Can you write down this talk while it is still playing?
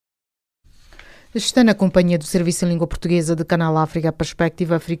Está na companhia do Serviço em Língua Portuguesa do Canal África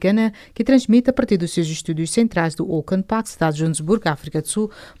Perspectiva Africana, que transmite a partir dos seus estúdios centrais do Auckland Park, cidade de Joanesburgo, África do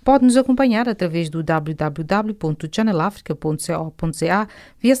Sul. Pode nos acompanhar através do www.channelafrica.co.za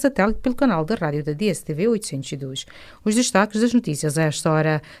via satélite pelo canal da rádio da DSTV 802. Os destaques das notícias a esta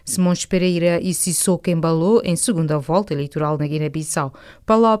hora. Simões Pereira e Sissoko Embaló em segunda volta eleitoral na Guiné-Bissau.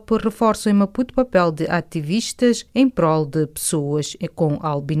 Palop reforça em Maputo o papel de ativistas em prol de pessoas com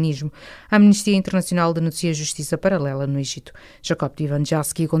albinismo. A Amnistia Internacional denuncia justiça paralela no Egito. Jacob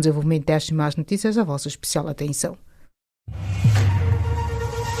Divanjaski, com desenvolvimento destas e mais notícias, a vossa especial atenção.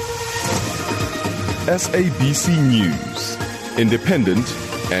 SABC News. Independent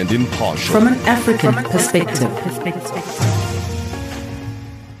and impartial. From an African perspective.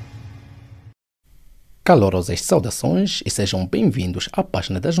 Calorosas saudações e sejam bem-vindos à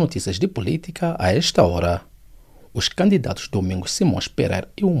página das notícias de política a esta hora. Os candidatos Domingos Simões Pereira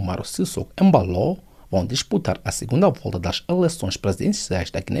e Umaro Sissoko Embaló vão disputar a segunda volta das eleições presidenciais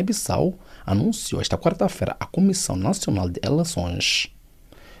da Guiné-Bissau, anunciou esta quarta-feira a Comissão Nacional de Eleições.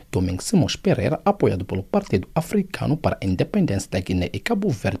 Domingos Simões Pereira, apoiado pelo Partido Africano para a Independência da Guiné e Cabo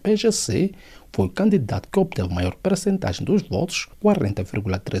Verde PGC, foi o candidato que obteve maior percentagem dos votos,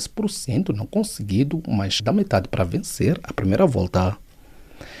 40,13%, não conseguido mais da metade para vencer a primeira volta.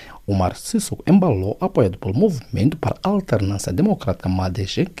 Umaro Sissoko Embaló, apoiado pelo Movimento para a Alternância Democrática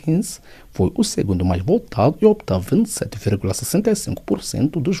MADG15, foi o segundo mais votado e obteve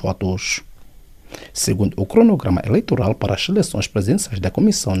 27,65% dos votos. Segundo o cronograma eleitoral para as eleições presidenciais da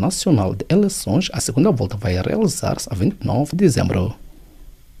Comissão Nacional de Eleições, a segunda volta vai realizar-se a 29 de dezembro.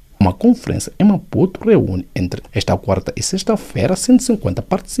 Uma conferência em Maputo reúne entre esta quarta e sexta-feira 150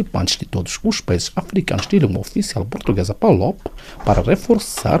 participantes de todos os países africanos de língua oficial portuguesa PALOP para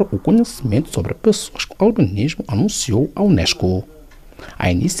reforçar o conhecimento sobre pessoas com albinismo, anunciou a Unesco.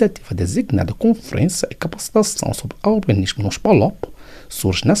 A iniciativa designada Conferência e Capacitação sobre Albinismo nos PALOP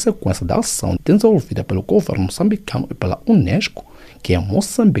surge na sequência da ação desenvolvida pelo governo moçambicano e pela Unesco, que em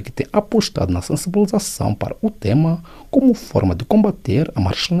Moçambique tem apostado na sensibilização para o tema como forma de combater a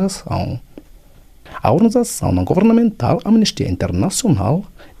marginalização. A organização não governamental Amnistia Internacional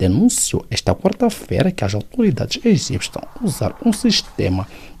denunciou esta quarta-feira que as autoridades egípcias estão a usar um sistema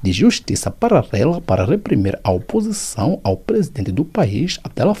de justiça paralela para reprimir a oposição ao presidente do país,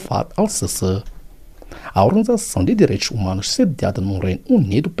 Abdel Fattah al-Sisi. A Organização de Direitos Humanos sediada no Reino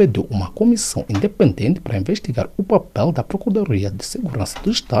Unido pediu uma comissão independente para investigar o papel da Procuradoria de Segurança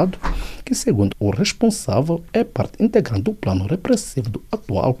do Estado, que, segundo o responsável, é parte integrante do plano repressivo do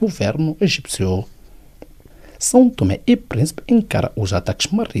atual governo egípcio. São Tomé e Príncipe encara os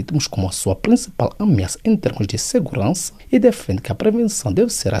ataques marítimos como a sua principal ameaça em termos de segurança e defende que a prevenção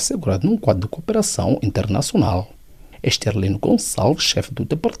deve ser assegurada num quadro de cooperação internacional. Esterlino Gonçalves, chefe do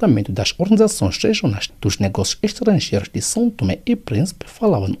Departamento das Organizações Regionais dos Negócios Estrangeiros de São Tomé e Príncipe,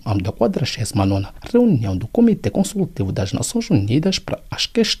 falava no âmbito da 49ª reunião do Comitê Consultivo das Nações Unidas para as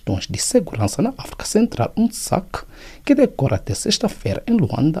Questões de Segurança na África Central, UNSAC, que decorre até sexta-feira em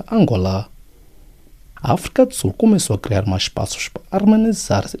Luanda, Angola. A África do Sul começou a criar mais espaços para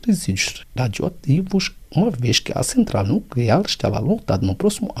harmonizar resíduos radioativos, uma vez que a central nuclear estará lotada no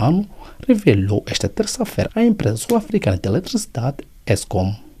próximo ano, revelou esta terça-feira a empresa sul-africana de eletricidade,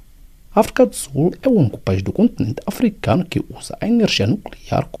 Eskom. A África do Sul é o único país do continente africano que usa a energia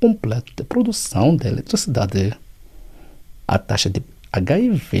nuclear completa de produção de eletricidade. A taxa de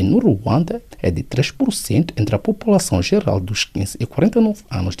HIV no Ruanda é de 3% entre a população geral dos 15 e 49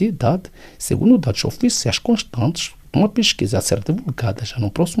 anos de idade, segundo dados oficiais constantes, uma pesquisa a ser divulgada já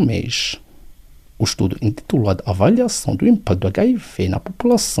no próximo mês. O estudo intitulado Avaliação do Impacto do HIV na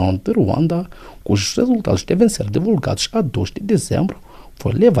População de Ruanda, cujos resultados devem ser divulgados a 2 de dezembro,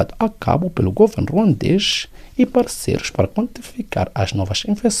 foi levado a cabo pelo governo ruandês e parceiros para quantificar as novas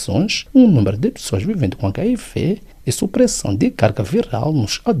infecções, o número de pessoas vivendo com HIV e supressão de carga viral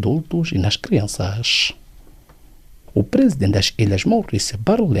nos adultos e nas crianças. O presidente das Ilhas Maurício,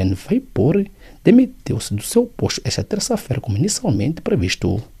 Barlene Vaipore, demitiu-se do seu posto esta terça-feira como inicialmente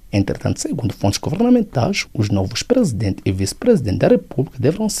previsto. Entretanto, segundo fontes governamentais, os novos presidente e vice-presidente da República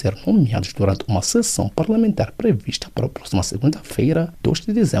deverão ser nomeados durante uma sessão parlamentar prevista para a próxima segunda-feira, 2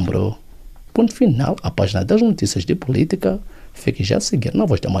 de dezembro. Ponto final à página das notícias de política. Fique já a seguir na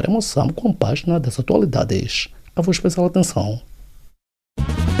Voz da Maria Moçambo com a página das atualidades. A vossa especial atenção.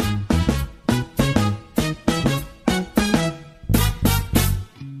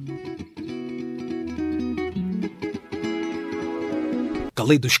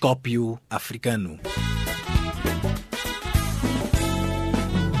 Caleidoscópio africano.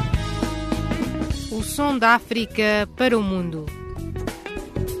 O som da África para o mundo.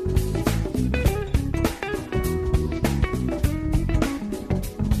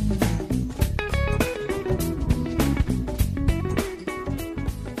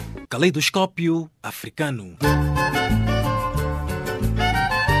 Caleidoscópio africano.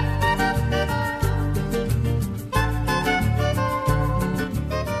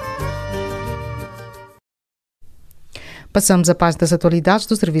 Passamos a página das atualidades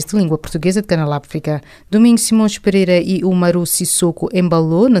do Serviço de Língua Portuguesa de Canal África. Domingos Simões Pereira e Umaru Sissoko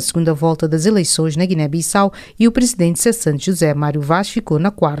embalou na segunda volta das eleições na Guiné-Bissau e o presidente cessante José Mário Vaz ficou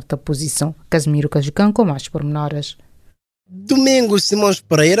na quarta posição. Casimiro Cajucão com mais pormenores. Domingos Simões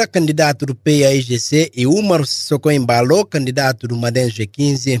Pereira, candidato do PAIGC, e Umaru Sissoko Embalo, candidato do MADEN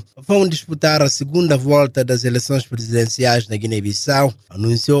G15, vão disputar a segunda volta das eleições presidenciais na Guiné-Bissau,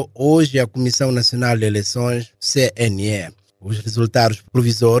 anunciou hoje a Comissão Nacional de Eleições, CNE. Os resultados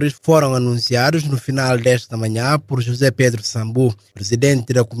provisórios foram anunciados no final desta manhã por José Pedro Sambu,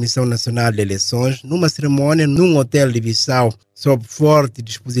 presidente da Comissão Nacional de Eleições, numa cerimônia num hotel de Bissau, sob forte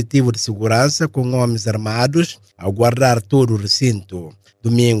dispositivo de segurança com homens armados ao guardar todo o recinto.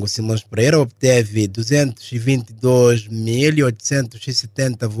 Domingo, Simões Pereira obteve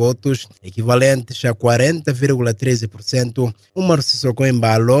 222.870 votos, equivalentes a 40,13%. Umaru Sissoko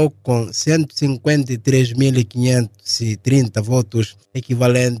Embalo com 153.530 votos,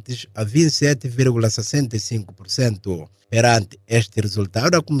 equivalentes a 27,65%. Perante este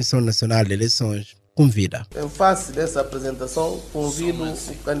resultado, a Comissão Nacional de Eleições convida. Em face dessa apresentação, convido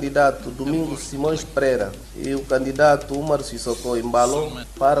o candidato Domingos Simões Pereira e o candidato Umaru Sissoko Embalo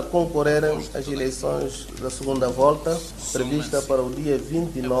para concorrerem às eleições da segunda volta, prevista para o dia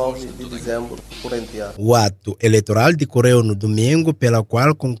 29 de dezembro corrente ano. O ato eleitoral decorreu no domingo, pela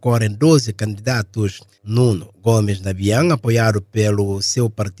qual concorrem 12 candidatos. Nuno Gomes Nabian, apoiado pelo seu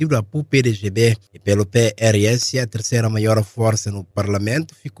partido APU-PDGB e pelo PRS, a terceira maior força no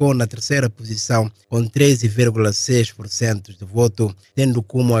parlamento, ficou na terceira posição com 13,6% de voto, tendo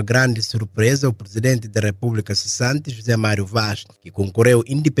como a grande surpresa o presidente da República cessante, José Mário Vaz, que concorreu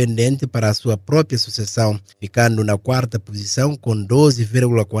independente para a sua própria sucessão, ficando na quarta posição com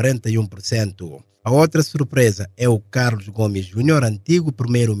 12,41%. A outra surpresa é o Carlos Gomes Júnior, antigo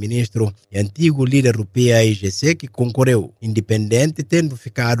primeiro-ministro e antigo líder do PAIGC, que concorreu independente, tendo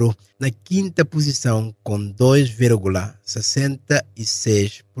ficado na quinta posição com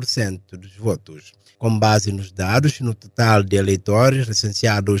 2,66% dos votos. Com base nos dados, no total de eleitores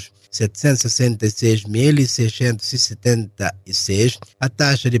recenseados 766.676, a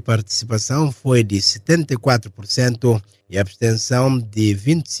taxa de participação foi de 74% e a abstenção de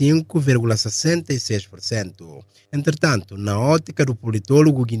 25,66%. Entretanto, na ótica do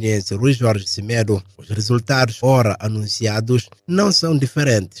politólogo guineense Rui Jorge Semedo, os resultados ora anunciados não são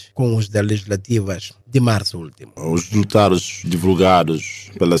diferentes com os das legislativas de março último. Os resultados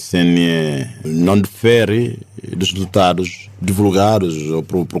divulgados pela CNE não diferem dos resultados divulgados ou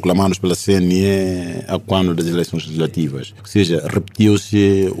proclamados pela CNE a quando das eleições legislativas. Ou seja,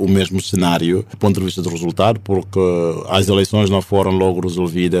 repetiu-se o mesmo cenário do ponto de vista do resultado, porque as eleições não foram logo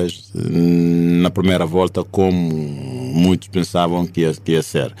resolvidas na primeira volta como muitos pensavam que ia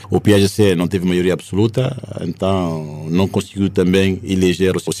ser. O PAGC não teve maioria absoluta, então não conseguiu também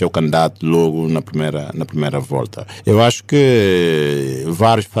eleger o seu candidato logo na primeira volta. Eu acho que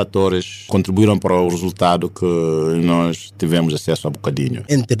vários fatores contribuíram para o resultado que nós tivemos acesso há bocadinho.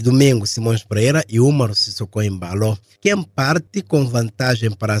 Entre Domingos Simões Pereira e Umaru Sissoko Embalo, quem parte com vantagem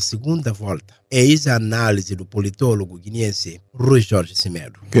para a segunda volta? Eis a análise do politólogo guineense Rui Jorge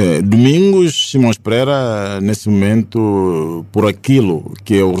Semedo. Domingos Simões Pereira, nesse momento, por aquilo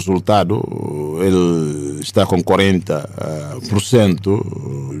que é o resultado, ele está com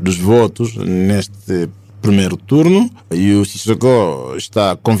 40% dos votos neste primeiro turno e o Sissoko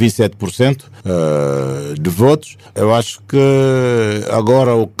está com 27% de votos. Eu acho que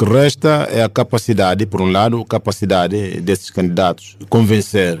agora o que resta é a capacidade, por um lado, a capacidade desses candidatos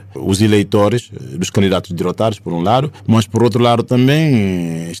convencer os eleitores dos candidatos derrotados, por um lado, mas por outro lado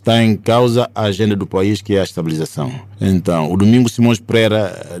também está em causa a agenda do país, que é a estabilização. Então, o Domingos Simões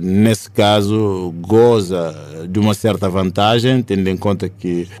Pereira, nesse caso, goza de uma certa vantagem, tendo em conta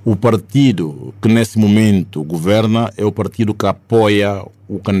que o partido que nesse momento governa é o partido que apoia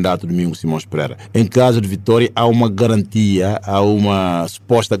o candidato Domingos Simões Pereira. Em caso de vitória, há uma garantia, há uma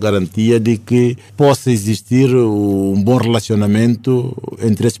suposta garantia de que possa existir um bom relacionamento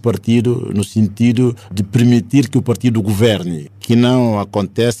entre esse partido, no sentido de permitir que o partido governe, que não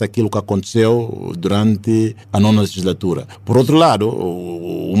aconteça aquilo que aconteceu durante a 9ª legislatura. Por outro lado,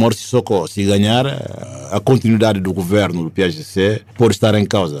 o Umaru Sissoko, se ganhar, a continuidade do governo do PAGC pode estar em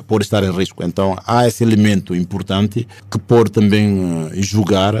causa, pode estar em risco. Então, há esse elemento importante que pode também julgar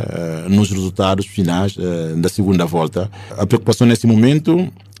nos resultados finais da segunda volta. A preocupação nesse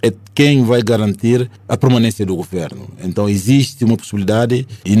momento é quem vai garantir a permanência do governo. Então existe uma possibilidade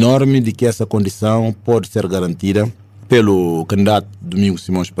enorme de que essa condição pode ser garantida pelo candidato Domingos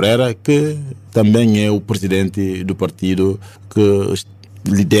Simões Pereira, que também é o presidente do partido que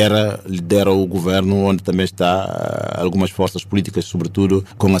lidera o governo, onde também está algumas forças políticas, sobretudo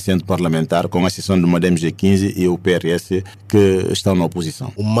com assento parlamentar, com a exceção do MADEM G15 e o PRS, que estão na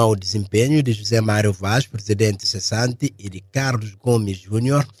oposição. O mau desempenho de José Mário Vaz, presidente cessante, e de Carlos Gomes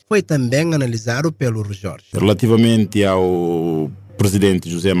Júnior foi também analisado pelo Jorge. Relativamente ao presidente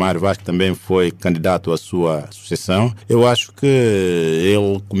José Mário Vaz, que também foi candidato à sua sucessão, eu acho que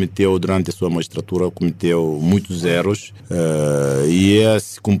ele cometeu, durante a sua magistratura, muitos erros e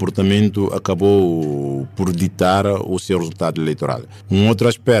esse comportamento acabou por ditar o seu resultado eleitoral. Um outro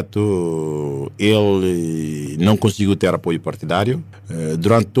aspecto, ele não conseguiu ter apoio partidário.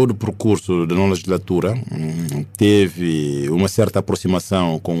 Durante todo o percurso da nova legislatura, teve uma certa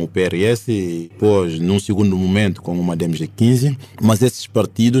aproximação com o PRS e depois, num segundo momento, com o MADEM G15, mas esses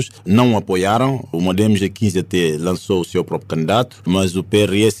partidos não apoiaram. O MADEM G15 até lançou o seu próprio candidato, mas o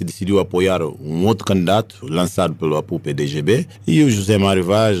PRS decidiu apoiar um outro candidato lançado pelo APU-PDGB, e o José Mário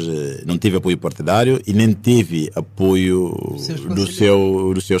Vaz não teve apoio partidário e nem teve apoio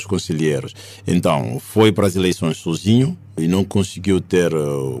dos seus conselheiros. Então, foi para as eleições sozinho e não conseguiu ter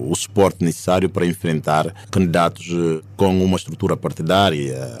o suporte necessário para enfrentar candidatos com uma estrutura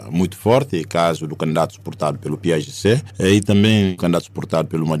partidária muito forte, caso do candidato suportado pelo PAGC e também o candidato suportado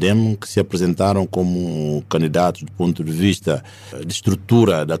pelo MADEM, que se apresentaram como candidatos do ponto de vista de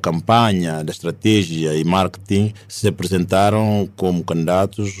estrutura da campanha, da estratégia e marketing, se apresentaram como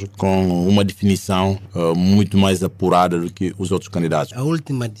candidatos com uma definição muito mais apurada do que os outros candidatos. A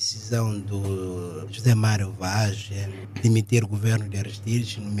última decisão do José Mário Vaz demitir o governo de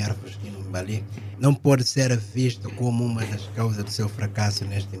Aristides, nomear Faustino Mbali, não pode ser visto como uma das causas do seu fracasso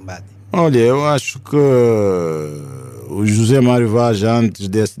neste embate? Olha, eu acho que o José Mário Vaz, antes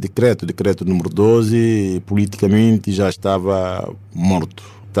desse decreto número 12, politicamente já estava morto.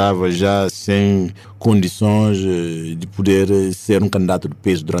 Estava já sem condições de poder ser um candidato de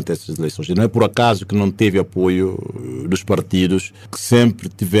peso durante essas eleições. E não é por acaso que não teve apoio dos partidos que sempre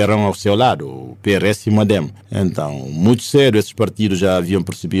tiveram ao seu lado, o PRS e o MADEM. Então, muito cedo esses partidos já haviam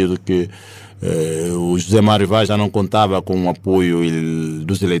percebido que o José Mário Vaz já não contava com o apoio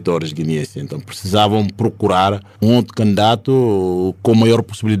dos eleitores guineenses, então precisavam procurar um outro candidato com maior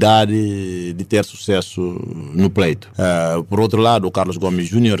possibilidade de ter sucesso no pleito. Por outro lado, o Carlos Gomes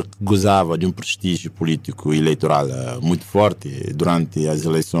Júnior, que gozava de um prestígio político e eleitoral muito forte durante as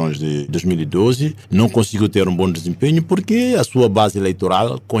eleições de 2012, não conseguiu ter um bom desempenho porque a sua base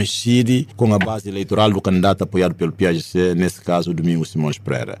eleitoral coincide com a base eleitoral do candidato apoiado pelo PAGC, nesse caso, Domingos Simões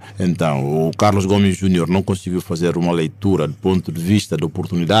Pereira. Então, o Carlos Gomes Júnior não conseguiu fazer uma leitura do ponto de vista da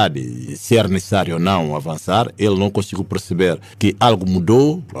oportunidade, se era necessário ou não avançar. Ele não conseguiu perceber que algo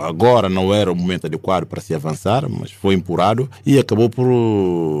mudou, agora não era o momento adequado para se avançar, mas foi empurrado e acabou por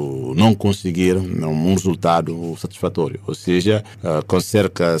não conseguir um resultado satisfatório. Ou seja, com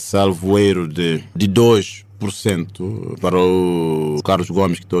cerca, salvoeiro de 2% para o Carlos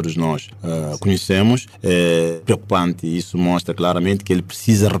Gomes, que todos nós conhecemos, é preocupante. Isso mostra claramente que ele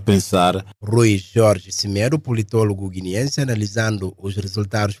precisa repensar. Rui Jorge Cimero, politólogo guineense, analisando os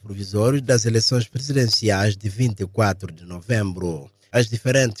resultados provisórios das eleições presidenciais de 24 de novembro. As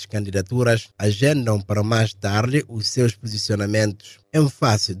diferentes candidaturas agendam para mais tarde os seus posicionamentos em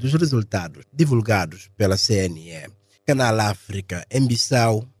face dos resultados divulgados pela CNE. Canal África, em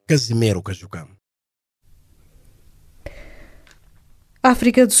Bissau, Casimiro Cajucam. A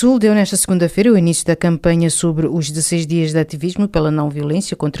África do Sul deu nesta segunda-feira o início da campanha sobre os 16 dias de ativismo pela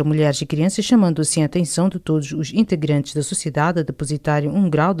não-violência contra mulheres e crianças, chamando assim a atenção de todos os integrantes da sociedade a depositarem um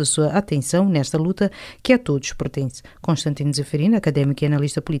grau da sua atenção nesta luta que a todos pertence. Constantino Zafarina, académico e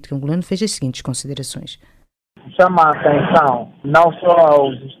analista político angolano, fez as seguintes considerações. Chama a atenção não só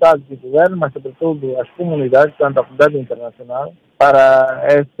aos Estados de governo, mas sobretudo às comunidades, tanto à comunidade internacional, para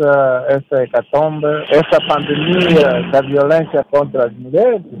essa hecatombe, essa pandemia da violência contra as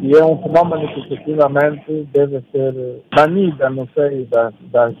mulheres, e é um fenômeno que efetivamente deve ser banida no seio das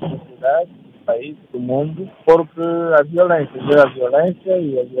sociedades, dos países, do mundo, porque a violência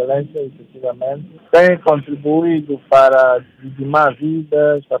efetivamente tem contribuído para dizimar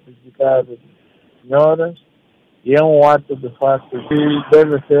vidas, para prejudicar senhoras, e é um ato, de facto, que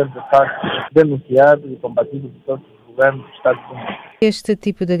deve ser, de facto, denunciado e combatido por todos os governos dos Estados Unidos. Este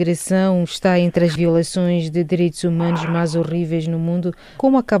tipo de agressão está entre as violações de direitos humanos mais horríveis no mundo.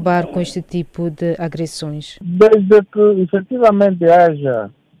 Como acabar com este tipo de agressões? Desde que, efetivamente,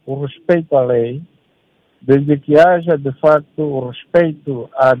 haja o respeito à lei, desde que haja, de facto, o respeito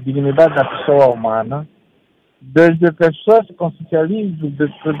à dignidade da pessoa humana, desde que as pessoas se consciencializem de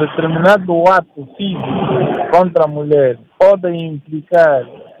que determinado ato físico contra a mulher podem implicar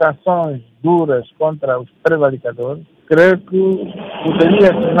sanções duras contra os prevaricadores, creio que poderia,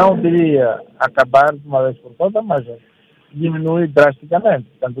 se não diria acabar de uma vez por todas, mas diminuir drasticamente.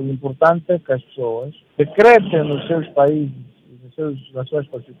 Portanto, o importante é que as pessoas decretem nos seus países, nas suas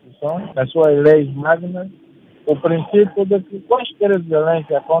constituições, nas suas leis magnas, o princípio de que qualquer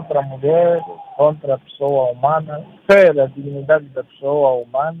violência contra a mulher, contra a pessoa humana, fere a dignidade da pessoa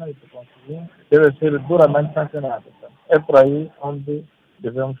humana e, por conseguinte, deve ser duramente sancionada. É por aí onde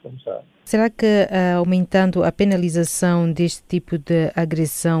devemos começar. Será que aumentando a penalização deste tipo de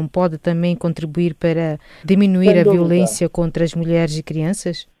agressão pode também contribuir para diminuir a violência contra as mulheres e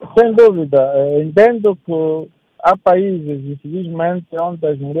crianças? Sem dúvida. Entendo que há países, infelizmente, onde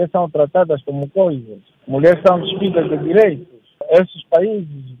as mulheres são tratadas como coisas. Mulheres são despidas de direitos. Esses países,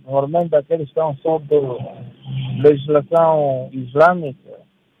 normalmente aqueles que estão sob legislação islâmica,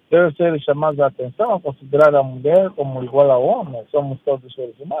 devem ser chamados a atenção a considerar a mulher como igual ao homem. Somos todos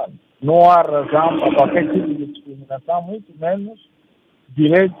seres humanos. Não há razão para qualquer tipo de discriminação, muito menos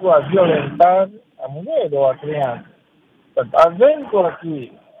direito a violentar a mulher ou a criança. Portanto, havendo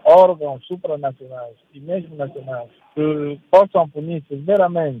aqui órgãos supranacionais e mesmo nacionais que possam punir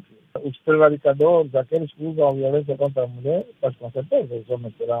severamente os prevaricadores, aqueles que usam a violência contra a mulher, mas com certeza os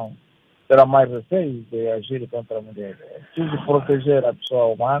homens terão mais receio de agir contra a mulher. É preciso proteger a pessoa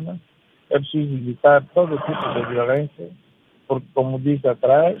humana, é preciso evitar todo tipo de violência, porque, como disse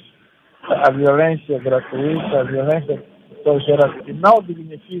atrás, a violência gratuita, a violência que não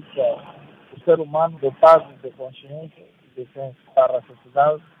dignifica o ser humano dotado de consciência e de senso para a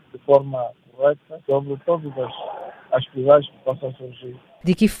sociedade de forma correta sobre todas as privadas que possam surgir.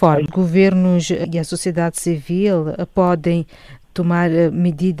 De que forma governos e a sociedade civil podem tomar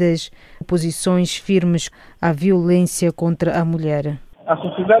medidas, posições firmes à violência contra a mulher? A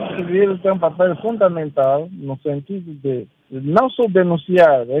sociedade civil tem um papel fundamental no sentido de não só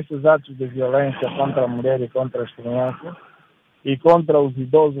denunciar esses atos de violência contra a mulher e contra as crianças e contra os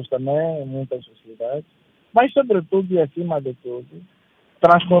idosos também em muitas sociedades, mas sobretudo e acima de tudo,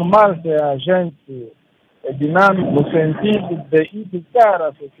 transformar-se em agente dinâmico no sentido de educar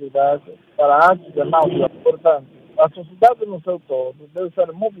a sociedade para atos de não violência. Portanto, a sociedade no seu todo deve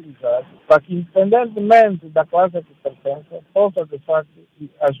ser mobilizada para que, independentemente da classe a que pertence, possa, de facto,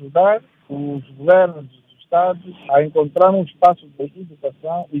 ajudar os governos dos Estados a encontrar um espaço de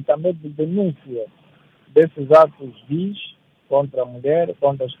educação e também de denúncia desses atos vis contra a mulher,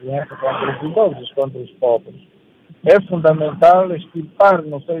 contra as crianças, contra os idosos, contra os pobres. É fundamental extirpar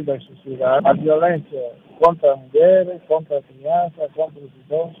no seio da sociedade a violência contra a mulher, contra a criança, contra os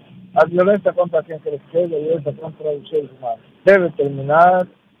idosos, a violência contra quem quer que seja e essa contra os seres humanos. Deve terminar,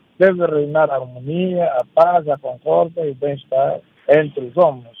 deve reinar a harmonia, a paz, a concórdia e o bem-estar entre os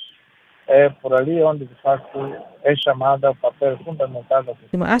homens. É por ali onde, de facto, é chamada o papel fundamental da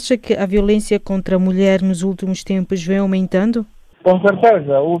sociedade. Acha que a violência contra a mulher nos últimos tempos vem aumentando? Com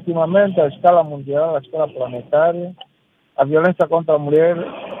certeza. Ultimamente, a escala mundial, a escala planetária, a violência contra a mulher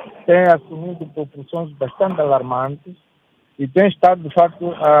tem assumido proporções bastante alarmantes e tem estado, de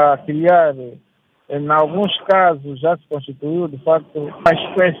facto, a criar, em alguns casos, já se constituiu, de facto, uma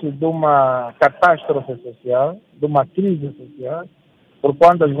espécie de uma catástrofe social, de uma crise social, por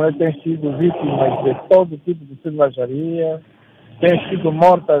quando as mulheres têm sido vítimas de todo tipo de selvageria, têm sido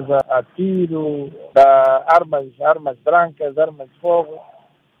mortas a tiro, armas brancas, armas de fogo,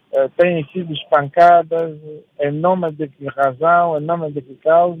 têm sido espancadas, em nome de que razão, em nome de que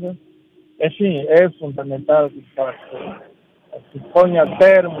causa. Enfim, é fundamental que se ponha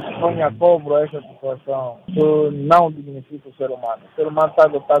termo, se ponha a cobro a essa situação que não dignifica o ser humano. O ser humano está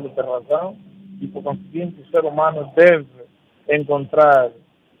dotado de razão e, por conseguinte, o ser humano deve encontrar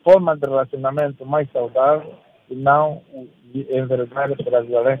formas de relacionamento mais saudáveis e não enveredar pela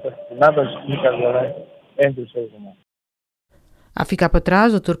violência, que nada justifica a violência entre os seres humanos. A ficar para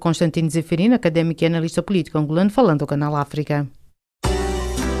trás, o Dr. Constantino Zeferino, académico e analista político angolano, falando ao Canal África.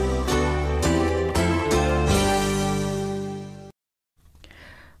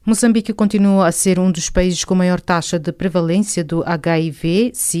 Moçambique continua a ser um dos países com maior taxa de prevalência do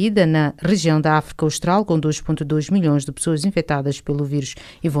HIV-Sida na região da África Austral, com 2,2 milhões de pessoas infectadas pelo vírus.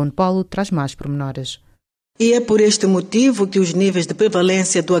 Ivone Paulo traz mais pormenores. E é por este motivo que os níveis de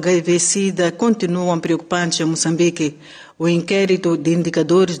prevalência do HIV-Sida continuam preocupantes em Moçambique. O inquérito de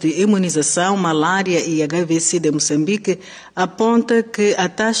indicadores de imunização, malária e HIV-Sida em Moçambique aponta que a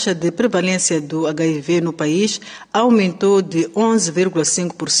taxa de prevalência do HIV no país aumentou de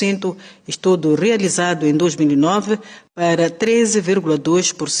 11,5%, estudo realizado em 2009, para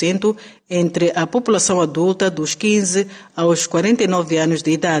 13,2% entre a população adulta dos 15 aos 49 anos de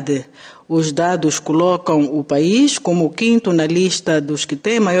idade. Os dados colocam o país como o quinto na lista dos que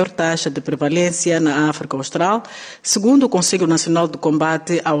têm maior taxa de prevalência na África Austral, segundo o Conselho Nacional de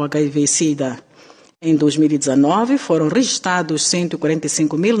Combate ao HIV-Sida. Em 2019, foram registrados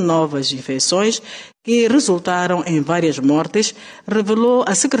 145 mil novas infecções que resultaram em várias mortes, revelou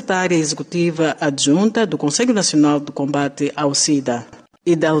a secretária executiva adjunta do Conselho Nacional de Combate ao SIDA.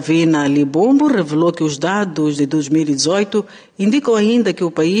 Idalvina Libombo revelou que os dados de 2018 indicam ainda que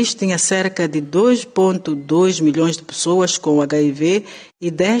o país tinha cerca de 2,2 milhões de pessoas com HIV e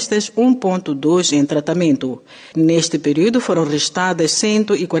destas 1,2 em tratamento. Neste período foram registradas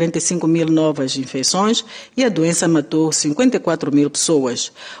 145 mil novas infecções e a doença matou 54 mil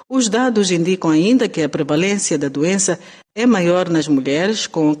pessoas. Os dados indicam ainda que a prevalência da doença é maior nas mulheres,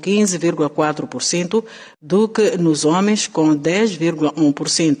 com 15,4%, do que nos homens, com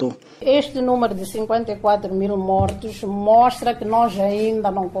 10,1%. Este número de 54 mil mortos mostra que nós ainda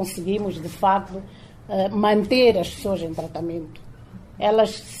não conseguimos, de facto, manter as pessoas em tratamento.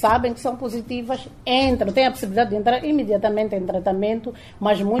 Elas sabem que são positivas, entram, têm a possibilidade de entrar imediatamente em tratamento,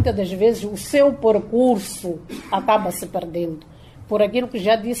 mas muitas das vezes o seu percurso acaba se perdendo. Por aquilo que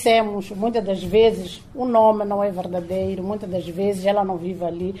já dissemos, muitas das vezes o nome não é verdadeiro, muitas das vezes ela não vive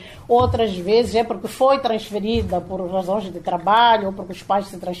ali, outras vezes é porque foi transferida por razões de trabalho ou porque os pais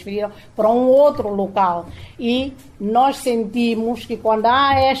se transferiram para um outro local. E nós sentimos que quando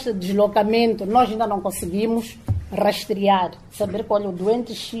há este deslocamento, nós ainda não conseguimos rastrear, saber qual é o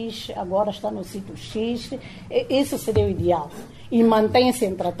doente X, agora está no sítio X, isso seria o ideal. E mantém-se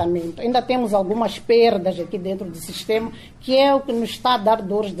em tratamento. Ainda temos algumas perdas aqui dentro do sistema, que é o que nos está a dar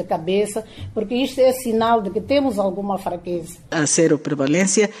dores de cabeça, porque isto é sinal de que temos alguma fraqueza. A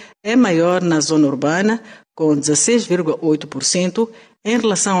seroprevalência é maior na zona urbana, com 16,8%, em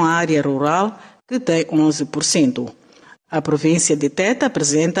relação à área rural, que tem 11%. A província de Teta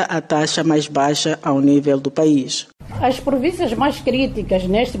apresenta a taxa mais baixa ao nível do país. As províncias mais críticas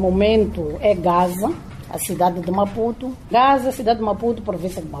neste momento é Gaza, a cidade de Maputo. Gaza, a cidade de Maputo,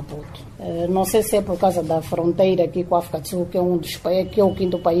 província de Maputo. Não sei se é por causa da fronteira aqui com a África do Sul, que é um dos países, que é o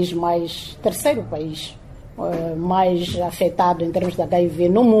quinto país terceiro país mais afetado em termos de HIV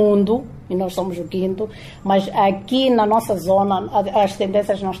no mundo, e nós somos o quinto, mas aqui na nossa zona as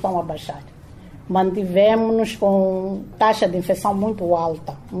tendências não estão a baixar. Mantivemos-nos com taxa de infecção muito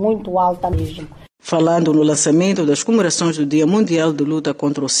alta mesmo. Falando no lançamento das comemorações do Dia Mundial de Luta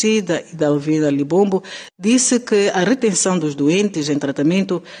contra o SIDA, Idalvina Libombo disse que a retenção dos doentes em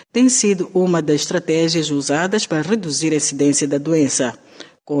tratamento tem sido uma das estratégias usadas para reduzir a incidência da doença.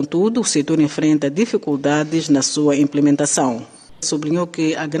 Contudo, o setor enfrenta dificuldades na sua implementação. Sublinhou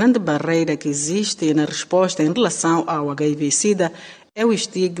que a grande barreira que existe na resposta em relação ao HIV-Sida é o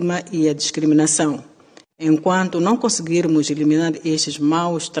estigma e a discriminação. Enquanto não conseguirmos eliminar estes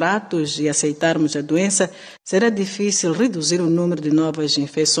maus tratos e aceitarmos a doença, será difícil reduzir o número de novas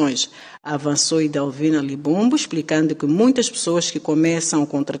infecções, avançou Idalvina Libombo, explicando que muitas pessoas que começam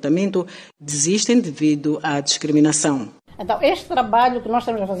com o tratamento desistem devido à discriminação. Então, este trabalho que nós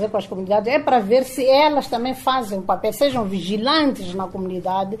estamos a fazer com as comunidades é para ver se elas também fazem o papel, sejam vigilantes na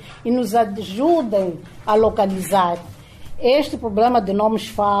comunidade e nos ajudem a localizar. Este problema de nomes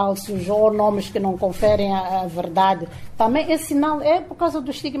falsos ou nomes que não conferem a verdade, também esse sinal é por causa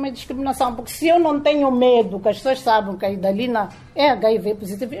do estigma e discriminação. Porque se eu não tenho medo que as pessoas saibam que a Idalina é HIV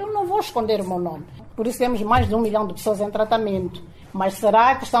positivo, eu não vou esconder o meu nome. Por isso temos mais de 1 milhão de pessoas em tratamento. Mas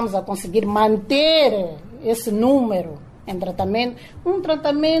será que estamos a conseguir manter esse número em tratamento? Um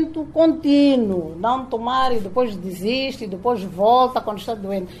tratamento contínuo, não tomar e depois desiste e depois volta quando está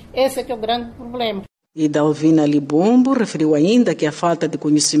doente. Esse é que é o grande problema. Idalvina Libombo referiu ainda que a falta de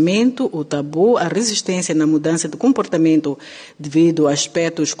conhecimento, o tabu, a resistência na mudança de comportamento devido a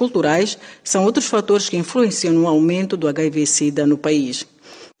aspectos culturais são outros fatores que influenciam no aumento do HIV-Sida no país.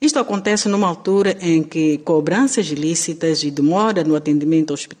 Isto acontece numa altura em que cobranças ilícitas e demora no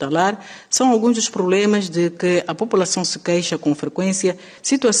atendimento hospitalar são alguns dos problemas de que a população se queixa com frequência,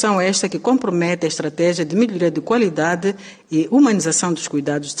 situação esta que compromete a estratégia de melhoria de qualidade e humanização dos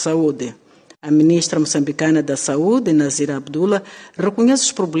cuidados de saúde. A ministra moçambicana da Saúde, Nazira Abdullah, reconhece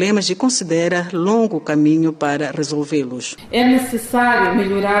os problemas e considera longo o caminho para resolvê-los. É necessário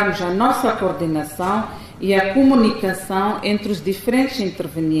melhorarmos a nossa coordenação e a comunicação entre os diferentes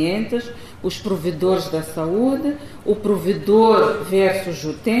intervenientes, os provedores da saúde, o provedor versus o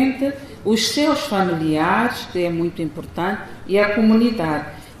utente, os seus familiares, que é muito importante, e a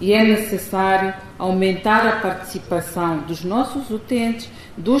comunidade. E é necessário aumentar a participação dos nossos utentes,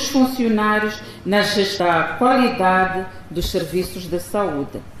 dos funcionários, na gestão da qualidade dos serviços de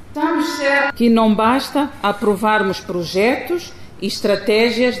saúde. Estamos certos que não basta aprovarmos projetos e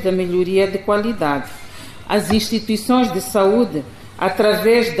estratégias de melhoria de qualidade. As instituições de saúde,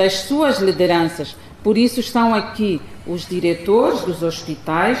 através das suas lideranças, por isso estão aqui os diretores dos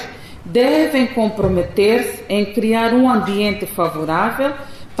hospitais, devem comprometer-se em criar um ambiente favorável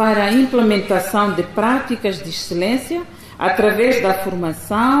para a implementação de práticas de excelência através da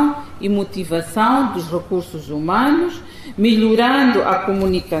formação e motivação dos recursos humanos, melhorando a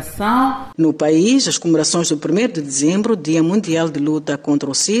comunicação. No país, as comemorações do 1º de dezembro, Dia Mundial de Luta contra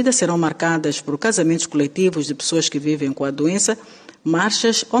o SIDA, serão marcadas por casamentos coletivos de pessoas que vivem com a doença,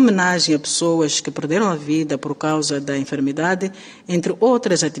 marchas, homenagem a pessoas que perderam a vida por causa da enfermidade, entre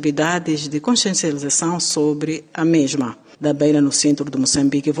outras atividades de consciencialização sobre a mesma. Da Beira, no centro de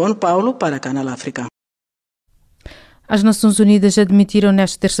Moçambique, Ivone Paulo, para a Canal África. As Nações Unidas admitiram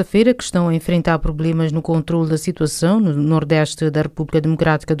nesta terça-feira que estão a enfrentar problemas no controle da situação no nordeste da República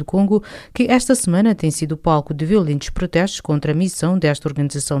Democrática do Congo, que esta semana tem sido palco de violentos protestos contra a missão desta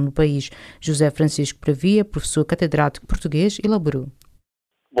organização no país. José Francisco Pravia, professor catedrático português, elaborou.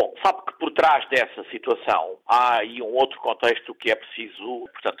 Bom, sabe que por trás dessa situação há aí um outro contexto que é preciso,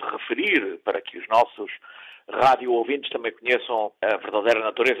 portanto, referir para que os nossos rádio-ouvintes também conheçam a verdadeira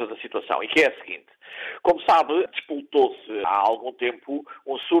natureza da situação, e que é a seguinte. Como sabe, despoltou-se há algum tempo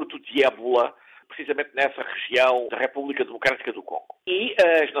um surto de ébola precisamente nessa região da República Democrática do Congo. E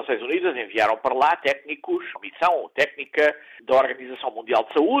as Nações Unidas enviaram para lá técnicos, missão técnica da Organização Mundial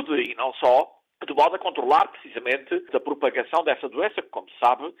de Saúde e não só, de modo a controlar precisamente a propagação dessa doença, que, como se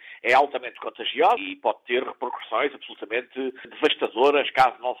sabe, é altamente contagiosa e pode ter repercussões absolutamente devastadoras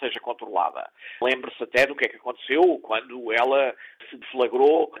caso não seja controlada. Lembre-se até do que é que aconteceu quando ela se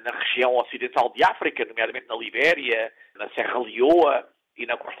deflagrou na região ocidental de África, nomeadamente na Libéria, na Serra Leoa e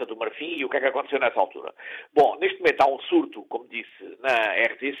na Costa do Marfim, e o que é que aconteceu nessa altura. Bom, neste momento há um surto, como disse, na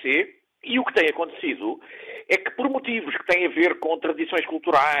RDC, e o que tem acontecido é que, por motivos que têm a ver com tradições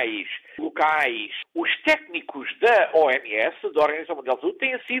culturais, locais, os técnicos da OMS, da Organização Mundial de Saúde,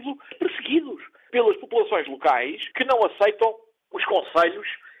 têm sido perseguidos pelas populações locais que não aceitam os conselhos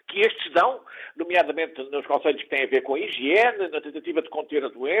que estes dão, nomeadamente nos conselhos que têm a ver com a higiene, na tentativa de conter a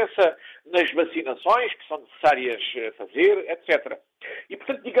doença, nas vacinações que são necessárias fazer, etc. E,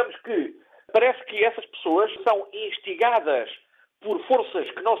 portanto, digamos que parece que essas pessoas são instigadas por forças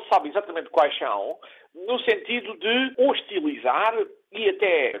que não se sabe exatamente quais são, no sentido de hostilizar e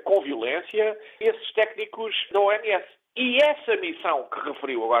até com violência esses técnicos da OMS. E essa missão que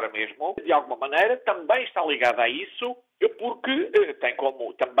referiu agora mesmo, de alguma maneira, também está ligada a isso, porque tem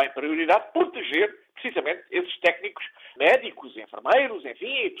como também prioridade proteger precisamente esses técnicos médicos, enfermeiros,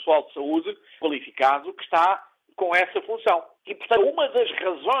 enfim, pessoal de saúde qualificado que está com essa função. E, portanto, uma das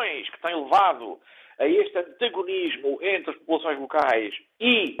razões que tem levado a este antagonismo entre as populações locais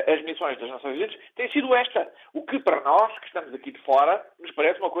e as missões das Nações Unidas tem sido esta. O que para nós, que estamos aqui de fora, nos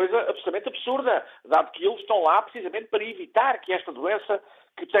parece uma coisa absolutamente absurda, dado que eles estão lá precisamente para evitar que esta doença,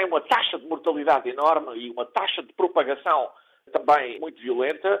 que tem uma taxa de mortalidade enorme e uma taxa de propagação também muito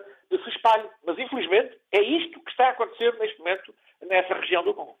violenta, se espalhe. Mas, infelizmente, é isto que está a acontecer neste momento nessa região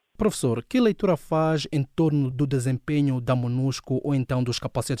do Congo. Professor, que leitura faz em torno do desempenho da MONUSCO ou então dos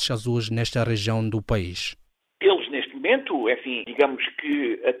capacetes azuis nesta região do país? Eles, neste momento, enfim, digamos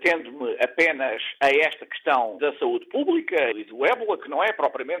que atendo-me apenas a esta questão da saúde pública e do ébola, que não é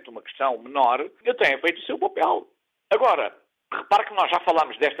propriamente uma questão menor, eu tenho feito o seu papel. Agora, repare que nós já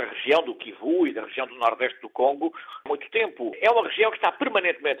falámos desta região do Kivu e da região do Nordeste do Congo há muito tempo. É uma região que está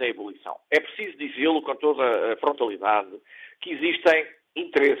permanentemente em ebulição. É preciso dizê-lo com toda a frontalidade que existem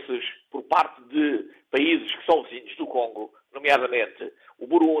interesses por parte de países que são vizinhos do Congo, nomeadamente o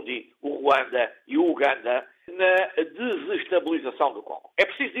Burundi, o Ruanda e o Uganda, na desestabilização do Congo. É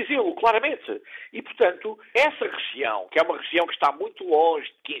preciso dizê-lo claramente. E, portanto, essa região, que é uma região que está muito longe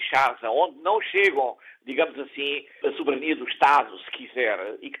de Kinshasa, onde não chegam, digamos assim, a soberania do Estado, se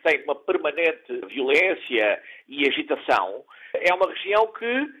quiser, e que tem uma permanente violência e agitação, é uma região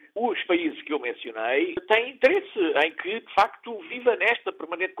que os países que eu mencionei têm interesse em que, de facto, viva nesta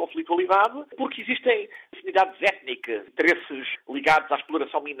permanente conflitualidade, porque existem afinidades étnicas, interesses ligados à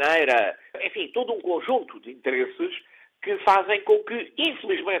exploração mineira, enfim, todo um conjunto de interesses que fazem com que,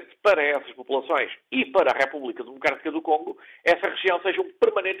 infelizmente, para essas populações e para a República Democrática do Congo, essa região seja um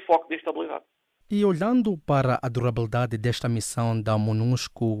permanente foco de instabilidade. E olhando para a durabilidade desta missão da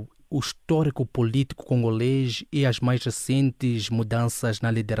MONUSCO, o histórico político congolês e as mais recentes mudanças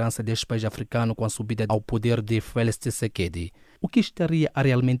na liderança deste país africano com a subida ao poder de Félix Tshisekedi, o que estaria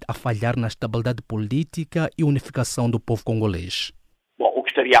realmente a falhar na estabilidade política e unificação do povo congolês? Bom, o que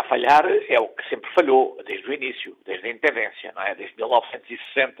estaria a falhar é o que sempre falhou desde o início, desde a independência, não é? Desde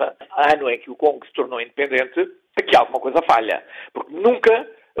 1960, ano em que o Congo se tornou independente, aqui alguma coisa falha, porque nunca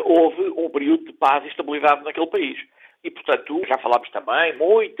houve um período de paz e estabilidade naquele país. E, portanto, já falámos também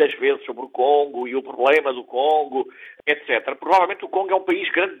muitas vezes sobre o Congo e o problema do Congo, etc. Provavelmente o Congo é um país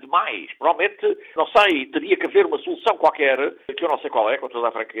grande demais. Provavelmente, não sei, teria que haver uma solução qualquer, que eu não sei qual é, com toda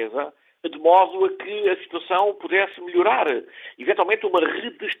a franqueza, de modo a que a situação pudesse melhorar. Eventualmente uma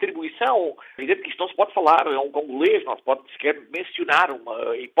redistribuição. É evidente que isto não se pode falar a um congolês, não se pode sequer mencionar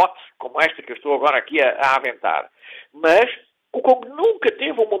uma hipótese como esta que eu estou agora aqui a aventar. Mas o Congo nunca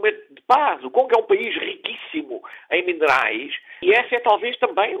teve um momento de paz. O Congo é um país riquíssimo em minerais e esse é talvez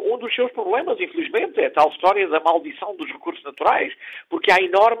também um dos seus problemas, infelizmente. É a tal história da maldição dos recursos naturais, porque há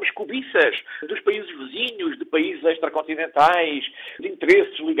enormes cobiças dos países vizinhos, de países extracontinentais, de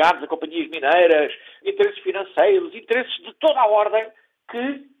interesses ligados a companhias mineiras, de interesses financeiros, interesses de toda a ordem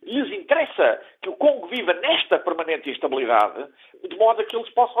que lhes interessa que o Congo viva nesta permanente instabilidade, de modo a que eles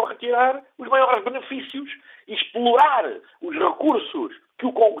possam retirar os maiores benefícios e explorar os recursos que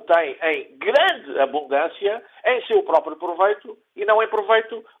o Congo tem em grande abundância em seu próprio proveito e não em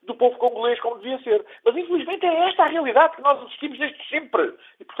proveito do povo congolês como devia ser. Mas, infelizmente, é esta a realidade que nós assistimos desde sempre.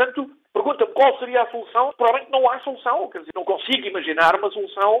 E, portanto, pergunta-me qual seria a solução. Provavelmente não há solução. Quer dizer, não consigo imaginar uma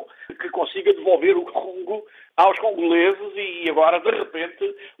solução que consiga devolver o Congo aos congoleses e agora, de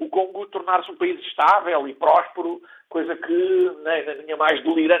repente, o Congo tornar-se um país estável e próspero, coisa que nem na minha mais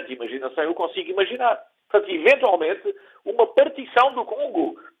delirante imaginação eu consigo imaginar. Portanto, eventualmente, uma partição do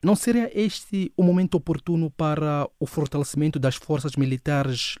Congo. Não seria este o momento oportuno para o fortalecimento das forças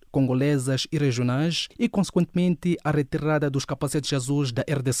militares congolesas e regionais e, consequentemente, a retirada dos capacetes azuis da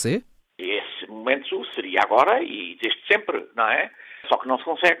RDC? Esse momento seria agora e desde sempre, não é? Só que não se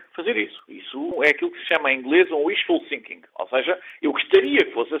consegue fazer isso. Isso é aquilo que se chama em inglês um wishful thinking. Ou seja, eu gostaria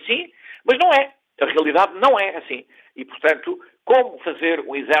que fosse assim, mas não é. A realidade não é assim. E, portanto, como fazer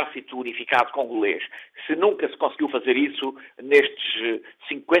um exército unificado congolês se nunca se conseguiu fazer isso nestes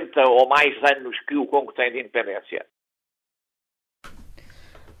 50 ou mais anos que o Congo tem de independência?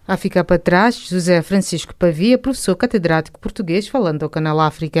 A ficar para trás, José Francisco Pavia, professor catedrático português, falando ao Canal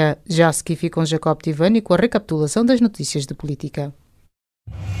África. Já a seguir fica com Jacob Tivani com a recapitulação das notícias de política.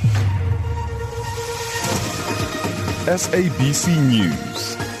 SABC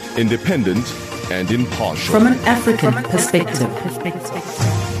News. Independent and impartial. From an African perspective.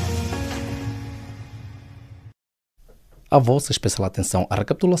 A vossa especial atenção à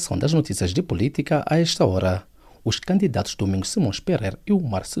recapitulação das notícias de política a esta hora. Os candidatos Domingos Simões Pereira e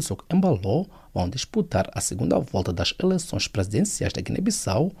Umar Sissoko Embalo vão disputar a segunda volta das eleições presidenciais da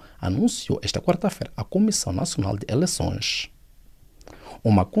Guiné-Bissau, anunciou esta quarta-feira a Comissão Nacional de Eleições.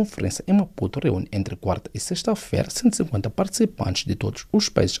 Uma conferência em Maputo reúne entre quarta e sexta-feira 150 participantes de todos os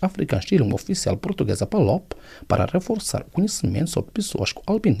países africanos de língua oficial portuguesa PALOP para reforçar o conhecimento sobre pessoas com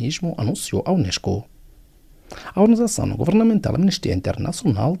albinismo, anunciou a Unesco. A organização não governamental Amnistia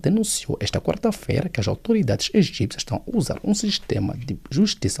Internacional denunciou esta quarta-feira que as autoridades egípcias estão a usar um sistema de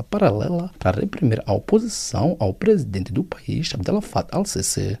justiça paralela para reprimir a oposição ao presidente do país, Abdel Fattah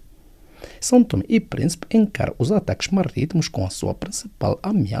al-Sisi. São Tomé e Príncipe encara os ataques marítimos como a sua principal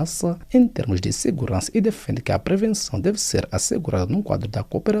ameaça em termos de segurança e defende que a prevenção deve ser assegurada no quadro da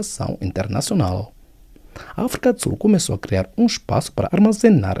cooperação internacional. A África do Sul começou a criar um espaço para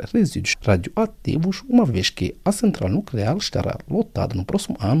armazenar resíduos radioativos, uma vez que a central nuclear estará lotada no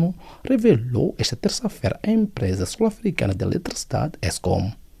próximo ano, revelou esta terça-feira a empresa sul-africana de eletricidade,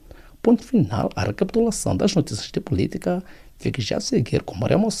 Eskom. Ponto final à recapitulação das notícias de política. Fique já a seguir com uma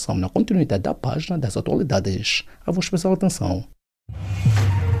remoção na continuidade da página das atualidades. A vossa especial atenção.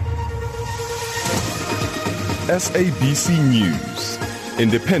 SABC News.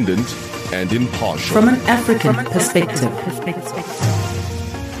 Independent and impartial. From an African perspective.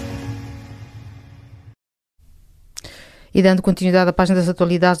 E dando continuidade à página das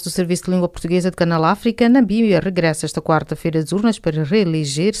atualidades do Serviço de Língua Portuguesa de Canal África, Namíbia regressa esta quarta-feira às urnas para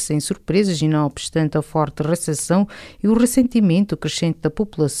reeleger sem surpresas e não obstante a forte recessão e o ressentimento crescente da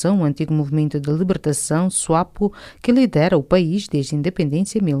população, o antigo movimento de libertação, SWAPO, que lidera o país desde a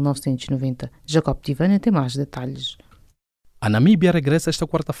independência em 1990. Jacob Tivani tem mais detalhes. A Namíbia regressa esta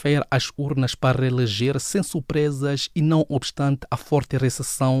quarta-feira às urnas para reeleger sem surpresas e não obstante a forte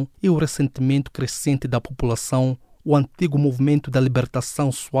recessão e o ressentimento crescente da população, o antigo movimento da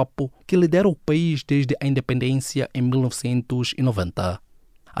libertação SWAPO, que lidera o país desde a independência em 1990.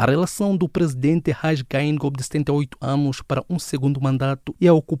 A relação do presidente Hage Geingob, de 78 anos, para um segundo mandato e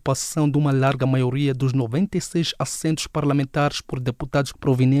a ocupação de uma larga maioria dos 96 assentos parlamentares por deputados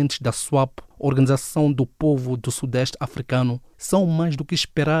provenientes da SWAPO, Organização do Povo do Sudeste Africano, são mais do que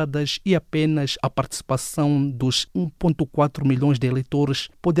esperadas e apenas a participação dos 1,4 milhões de eleitores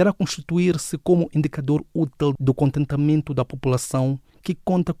poderá constituir-se como indicador útil do contentamento da população, que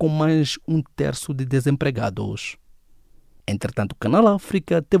conta com mais 1/3 de desempregados. Entretanto, o Canal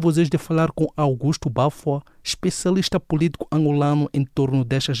África teve o desejo de falar com Augusto Bafwa, especialista político angolano em torno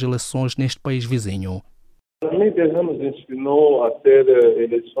destas eleições neste país vizinho. A mídia já nos ensinou a ter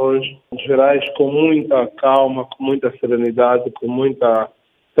eleições gerais com muita calma, com muita serenidade, com muita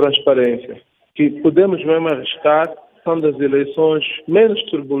transparência. Que podemos mesmo arriscar são das eleições menos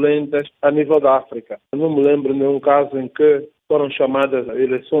turbulentas a nível da África. Eu não me lembro de nenhum caso em que foram chamadas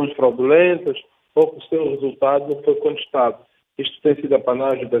eleições fraudulentas ou que o seu resultado foi contestado. Isto tem sido a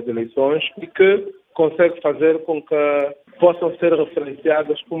panagem das eleições e que consegue fazer com que possam ser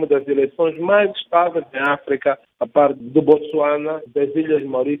referenciadas como das eleições mais estáveis em África, a par do Botsuana, das Ilhas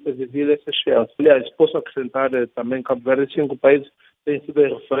Maurícias e das Ilhas Seychelles. Aliás, posso acrescentar também Cabo Verde, 5 países têm sido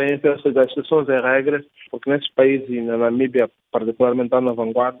em referência, ou seja, as exceções em regras, porque nesses países e na Namíbia, particularmente está na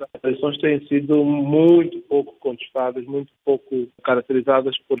vanguarda, as eleições têm sido muito pouco contestadas, muito pouco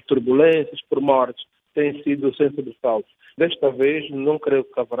caracterizadas por turbulências, por mortes, têm sido sem sobressaltos. Desta vez, não creio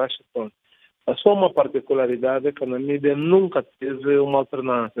que haverá exceções. A só uma particularidade é que a Namíbia nunca teve uma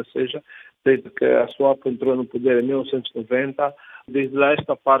alternância, ou seja, desde que a SWAPO entrou no poder em 1990, desde lá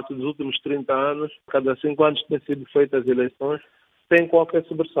esta parte dos últimos 30 anos, cada 5 anos têm sido feitas as eleições, sem qualquer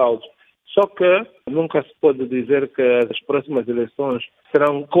sobressalto. Só que nunca se pode dizer que as próximas eleições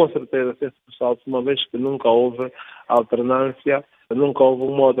serão com certeza sem sobressaltos, uma vez que nunca houve alternância, nunca houve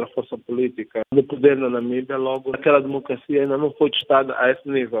uma outra força política no poder na Namíbia, logo aquela democracia ainda não foi testada a esse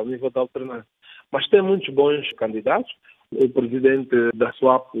nível, ao nível da alternância. Mas tem muitos bons candidatos. O presidente da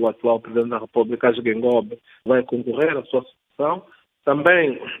SWAPO, o atual presidente da República, Hage Geingob, vai concorrer à sua sucessão.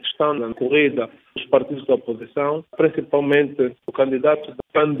 Também estão na corrida os partidos da oposição, principalmente o candidato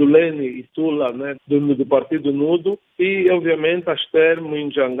Panduleni e Tula, né, do Partido Nudo, e, obviamente, Aster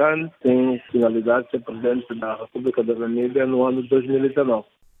Mwinjangan, com finalidade de ser presidente da República da Namíbia no ano de 2019.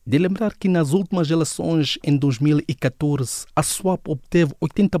 De lembrar que nas últimas eleições, em 2014, a SWAPO obteve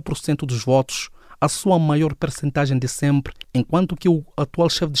 80% dos votos, a sua maior percentagem de sempre, enquanto que o atual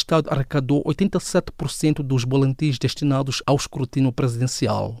chefe de Estado arrecadou 87% dos boletins destinados ao escrutínio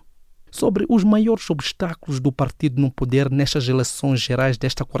presidencial. Sobre os maiores obstáculos do partido no poder nestas eleições gerais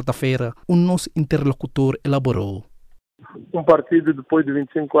desta quarta-feira, o nosso interlocutor elaborou. Um partido, depois de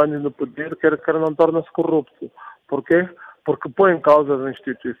 25 anos no poder, quer não torna-se corrupto. Por quê? Porque põe em causa as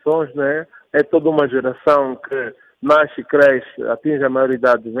instituições, né? É toda uma geração que nasce, cresce, atinge a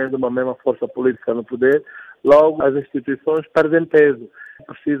maioridade, vem de uma mesma força política no poder, logo as instituições perdem peso. É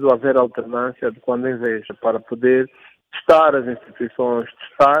preciso haver alternância de quando em vez, para poder testar as instituições,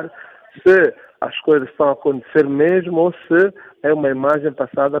 testar se as coisas estão a acontecer mesmo ou se é uma imagem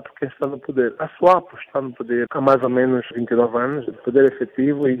passada por quem está no poder. A SWAPO está no poder há mais ou menos 29 anos, de poder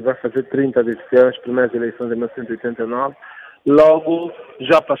efetivo, e vai fazer 30 deste ano, as primeiras eleições de 1989. Logo,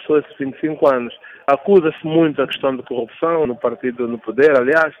 já passou esses 25 anos. Acusa-se muito a questão de corrupção no partido no poder.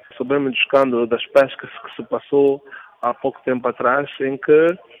 Aliás, soubemos do escândalo das pescas que se passou há pouco tempo atrás, em que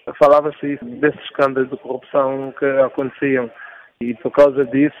falava-se desses escândalos de corrupção que aconteciam. E por causa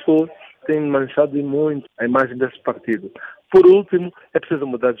disso, tem manchado muito a imagem desse partido. Por último, é preciso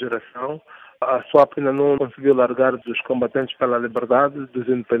mudar de geração. A SWAPO ainda não conseguiu largar dos combatentes pela liberdade, dos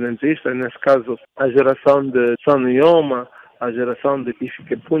independentistas, nesse caso a geração de Sanyoma, a geração de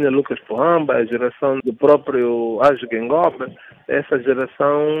Ifikepunha, Lucas Pohamba, a geração do próprio Hage Geingob. Essa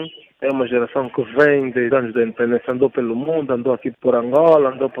geração é uma geração que vem desde anos da independência, andou pelo mundo, andou aqui por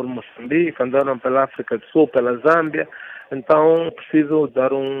Angola, andou por Moçambique, andaram pela África do Sul, pela Zâmbia. Então, preciso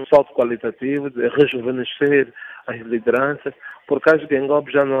dar um salto qualitativo, de rejuvenescer as lideranças, porque Hage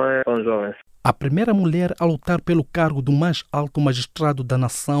Geingob já não é tão jovem. A primeira mulher a lutar pelo cargo do mais alto magistrado da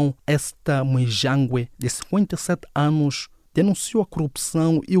nação, Esther Mwinjangwe, de 57 anos, denunciou a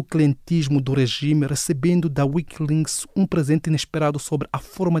corrupção e o clientismo do regime, recebendo da Wikileaks um presente inesperado sobre a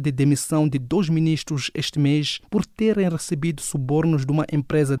forma de demissão de 2 ministros este mês por terem recebido subornos de uma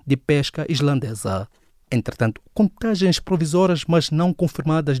empresa de pesca islandesa. Entretanto, contagens provisórias, mas não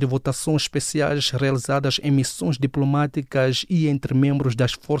confirmadas de votações especiais realizadas em missões diplomáticas e entre membros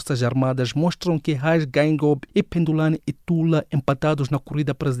das Forças Armadas mostram que Haj Geingob e Pendulane e Tula empatados na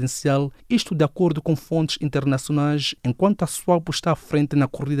corrida presidencial, isto de acordo com fontes internacionais, enquanto a SWAPO está à frente na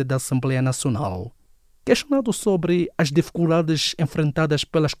corrida da Assembleia Nacional. Questionado sobre as dificuldades enfrentadas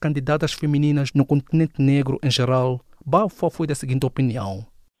pelas candidatas femininas no continente negro em geral, Bafo foi da seguinte opinião.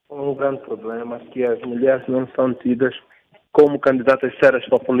 Um grande problema é que as mulheres não são tidas como candidatas sérias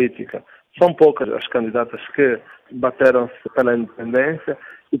para a política. São poucas as candidatas que bateram-se pela independência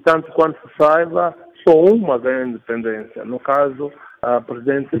e, tanto quanto se saiba, só uma ganha a independência. No caso, a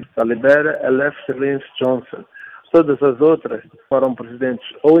presidente da Libéria, Elif Lynch Johnson. Todas as outras foram presidentes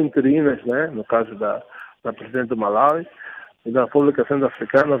ou interinas, né? No caso da presidente do Malawi e da República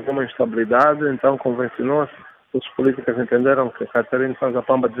Centro-Africana, houve uma instabilidade, então convencionou-se. Os políticos entenderam que Catarina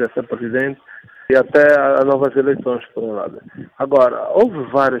Sanzapamba devia ser presidente e até a novas eleições, por um lado. Agora, houve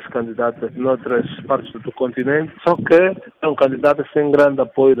várias candidatas noutras partes do continente, só que são candidatas sem grande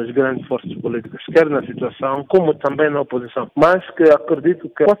apoio das grandes forças políticas, quer na situação, como também na oposição. Mas que acredito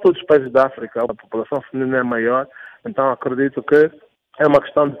que, quase todos os países da África, a população feminina é maior, então acredito que é uma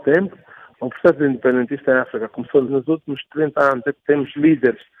questão de tempo. O processo independentista em África começou nos últimos 30 anos, é que temos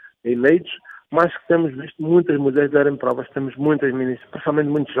líderes eleitos, mas que temos visto muitas mulheres darem provas, temos muitas ministras, principalmente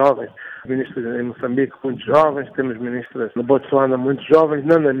muito jovens, ministras em Moçambique muito jovens, temos ministras no Botsuana muito jovens,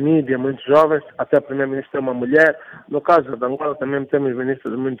 na Namíbia muito jovens, até a primeira-ministra é uma mulher, no caso da Angola também temos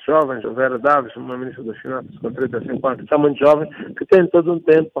ministras muito jovens, Vera Daves, uma ministra das Finanças com 35 anos, são muito jovens, que têm todo um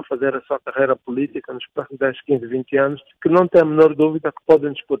tempo para fazer a sua carreira política nos próximos 10, 15, 20 anos, que não tem a menor dúvida que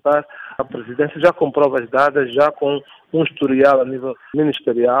podem disputar a presidência já com provas dadas, já com um historial a nível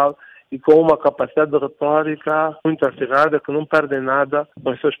ministerial, e com uma capacidade de retórica muito acirrada, que não perdem nada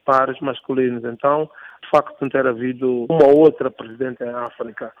com os seus pares masculinos. Então, de facto, não ter havido uma outra presidente em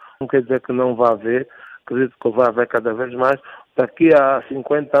África, não quer dizer que não vai haver, acredito que vai haver cada vez mais. Daqui a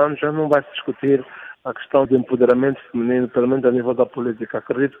 50 anos já não vai se discutir a questão de empoderamento feminino, pelo menos a nível da política.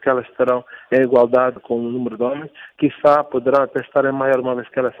 Acredito que elas estarão em igualdade com o número de homens, quiçá poderão até estar em maior, uma vez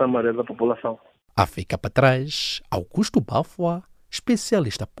que elas são a maioria da população. Fica para trás, Augusto Bafo,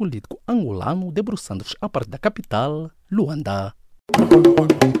 especialista político angolano, debruçando-se a partir da capital, Luanda.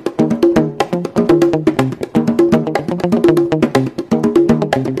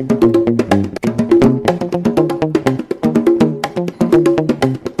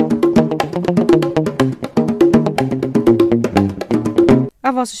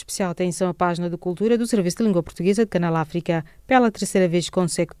 A vossa especial atenção à página de cultura do Serviço de Língua Portuguesa de Canal África. Pela terceira vez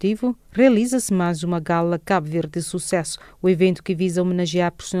consecutiva, realiza-se mais uma gala Cabo Verde de sucesso. O evento, que visa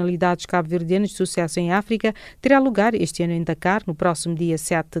homenagear personalidades cabo-verdianas de sucesso em África, terá lugar este ano em Dakar, no próximo dia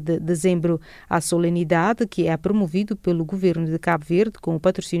 7 de dezembro. A solenidade, que é promovido pelo Governo de Cabo Verde com o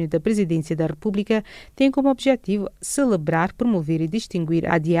patrocínio da Presidência da República, tem como objetivo celebrar, promover e distinguir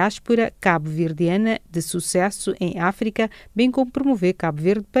a diáspora cabo-verdiana de sucesso em África, bem como promover Cabo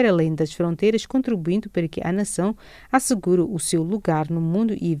Verde para além das fronteiras, contribuindo para que a nação assegure o seu lugar no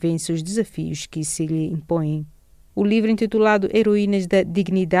mundo e vença os desafios que se lhe impõem. O livro intitulado Heroínas da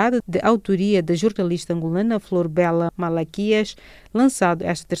Dignidade, de autoria da jornalista angolana Flor Bela Malaquias, lançado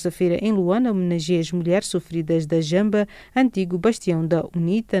esta terça-feira em Luanda, homenageia as mulheres sofridas da Jamba, antigo bastião da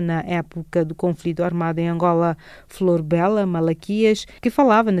UNITA na época do conflito armado em Angola. Flor Bela Malaquias, que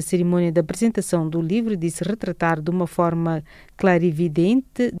falava na cerimônia da apresentação do livro, disse retratar de uma forma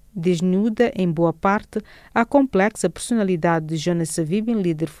clarividente, desnuda em boa parte, a complexa personalidade de Jonas Savimbi,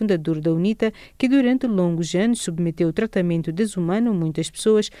 líder fundador da UNITA, que durante longos anos submeteu ao tratamento desumano muitas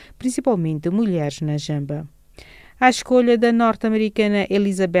pessoas, principalmente mulheres na Jamba. A escolha da norte-americana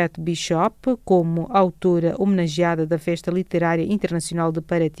Elizabeth Bishop como autora homenageada da Festa Literária Internacional de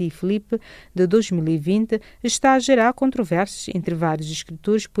Paraty Filipe de 2020 está a gerar controvérsias entre vários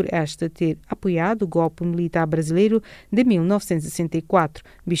escritores por esta ter apoiado o golpe militar brasileiro de 1964.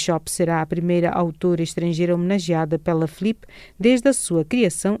 Bishop será a primeira autora estrangeira homenageada pela Filipe desde a sua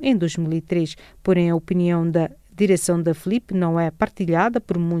criação em 2003, porém a opinião da direção da Filipe não é partilhada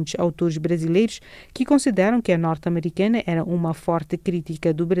por muitos autores brasileiros que consideram que a norte-americana era uma forte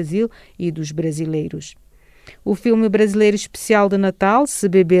crítica do Brasil e dos brasileiros. O filme brasileiro especial de Natal, Se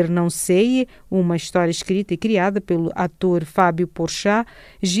Beber Não Ceie, uma história escrita e criada pelo ator Fábio Porchat,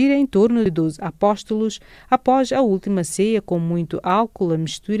 gira em torno de 12 apóstolos após a última ceia com muito álcool à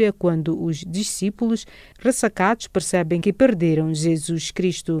mistura, quando os discípulos ressacados percebem que perderam Jesus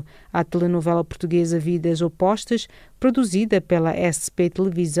Cristo. A telenovela portuguesa Vidas Opostas produzida pela SP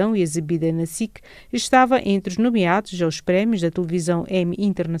Televisão e exibida na SIC, estava entre os nomeados aos prémios da televisão Emmy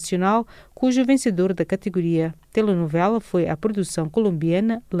Internacional, cujo vencedor da categoria telenovela foi a produção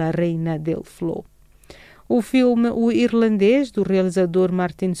colombiana La Reina del Flow. O filme O Irlandês, do realizador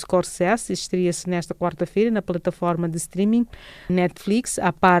Martin Scorsese, estreia-se nesta quarta-feira na plataforma de streaming Netflix,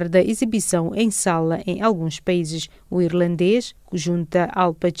 a par da exibição em sala em alguns países. O Irlandês junta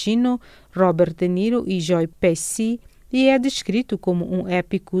Al Pacino, Robert De Niro e Joe Pesci e é descrito como um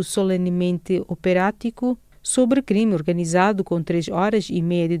épico solenemente operático sobre crime organizado com 3 horas e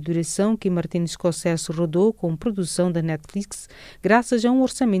meia de duração que Martin Scorsese rodou com produção da Netflix graças a um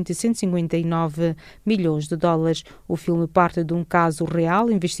orçamento de 159 milhões de dólares. O filme parte de um caso real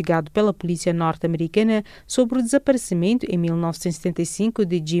investigado pela polícia norte-americana sobre o desaparecimento em 1975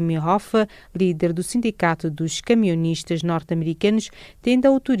 de Jimmy Hoffa, líder do sindicato dos camionistas norte-americanos, tendo a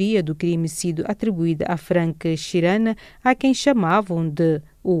autoria do crime sido atribuída a Frank Sheeran, a quem chamavam de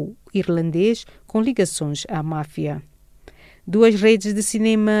o irlandês, com ligações à máfia. 2 redes de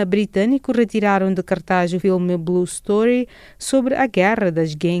cinema britânico retiraram de cartaz o filme Blue Story sobre a guerra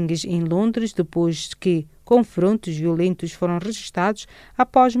das gangues em Londres depois que confrontos violentos foram registrados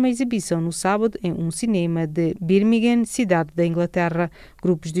após uma exibição no sábado em um cinema de Birmingham, cidade da Inglaterra.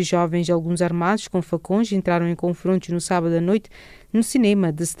 Grupos de jovens, alguns armados com facões, entraram em confrontos no sábado à noite no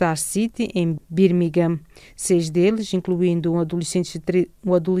cinema de Star City, em Birmingham. 6 deles, incluindo um adolescente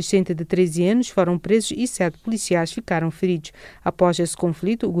de 13 anos, foram presos e 7 policiais ficaram feridos. Após esse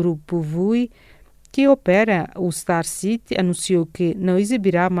conflito, o grupo VUI, que opera o Star City, anunciou que não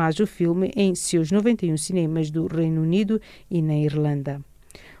exibirá mais o filme em seus 91 cinemas do Reino Unido e na Irlanda.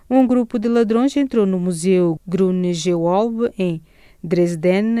 Um grupo de ladrões entrou no Museu Grüne em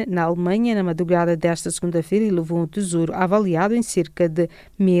Dresden, na Alemanha, na madrugada desta segunda-feira e levou um tesouro avaliado em cerca de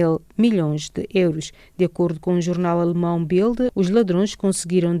 1.000 milhões de euros. De acordo com o jornal alemão Bild, os ladrões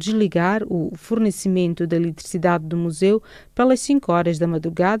conseguiram desligar o fornecimento de eletricidade do museu pelas 5 horas da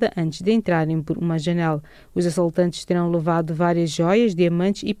madrugada antes de entrarem por uma janela. Os assaltantes terão levado várias joias,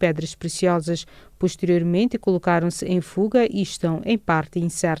 diamantes e pedras preciosas. Posteriormente, colocaram-se em fuga e estão em parte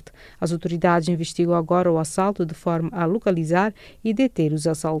incertos. As autoridades investigam agora o assalto de forma a localizar e deter os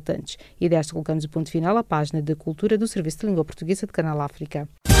assaltantes. E desta colocamos o ponto final à página de Cultura do Serviço de Língua Portuguesa de Canal África.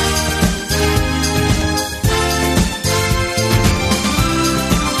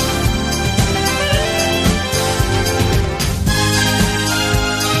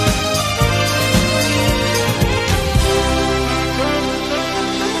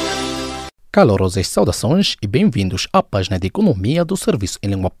 Calorosas saudações e bem-vindos à página de Economia do Serviço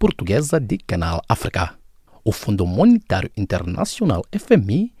em Língua Portuguesa de Canal África. O Fundo Monetário Internacional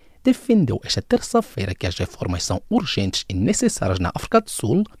FMI defendeu esta terça-feira que as reformas são urgentes e necessárias na África do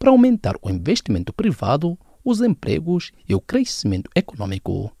Sul para aumentar o investimento privado, os empregos e o crescimento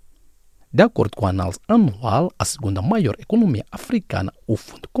econômico. De acordo com a análise anual, a segunda maior economia africana, o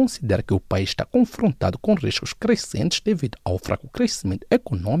fundo considera que o país está confrontado com riscos crescentes devido ao fraco crescimento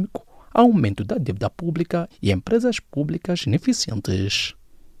econômico, aumento da dívida pública e empresas públicas ineficientes.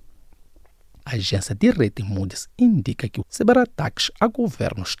 A agência de rating Moody's indica que os ciberataques a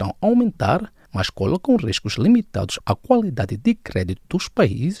governo estão a aumentar, mas colocam riscos limitados à qualidade de crédito dos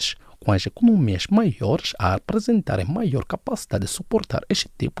países, com as economias maiores a apresentarem maior capacidade de suportar este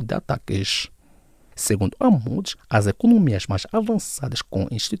tipo de ataques. Segundo a Moody's, as economias mais avançadas com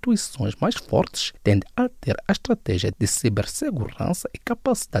instituições mais fortes tendem a ter a estratégia de cibersegurança e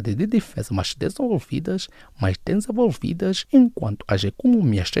capacidade de defesa mais desenvolvidas, enquanto as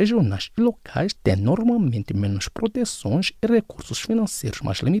economias regionais e locais têm normalmente menos proteções e recursos financeiros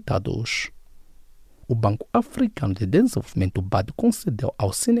mais limitados. O Banco Africano de Desenvolvimento BAD concedeu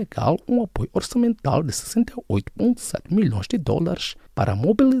ao Senegal um apoio orçamental de 68,7 milhões de dólares para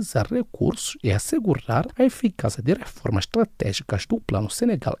mobilizar recursos e assegurar a eficácia de reformas estratégicas do Plano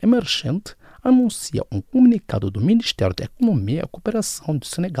Senegal Emergente, anuncia um comunicado do Ministério da Economia e Cooperação do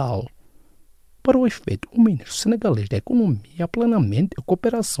Senegal. Para o efeito, o ministro senegalês da Economia, Planeamento e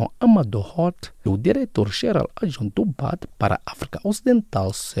Cooperação, Amadou Hott, e o diretor-geral adjunto do BAD para a África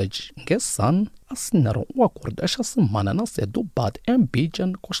Ocidental, Serge Nguessan, assinaram um acordo esta semana na sede do BAD em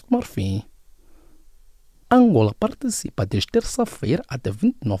Abidjan, Costa do Marfim. Angola participa desde terça-feira até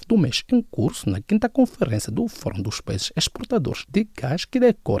 29 do mês em curso na 5ª Conferência do Fórum dos Países Exportadores de Gás que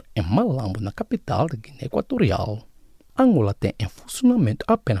decorre em Malambo, na capital da Guiné Equatorial. Angola tem em funcionamento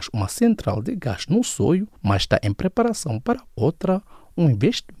apenas uma central de gás no Soio, mas está em preparação para outra, um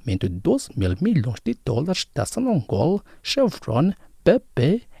investimento de 12 mil milhões de dólares da Sonangol, Chevron,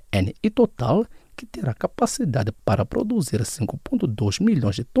 BP, Eni e Total, que terá capacidade para produzir 5,2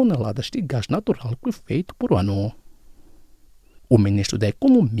 milhões de toneladas de gás natural liquefeito por ano. O ministro da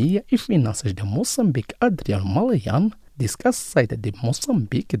Economia e Finanças de Moçambique, Adriano Malayan, disse que a saída de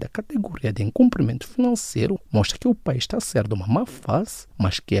Moçambique da categoria de incumprimento financeiro mostra que o país está a ser de uma má fase,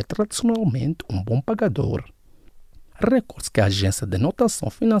 mas que é tradicionalmente um bom pagador. Recorde-se que a agência de notação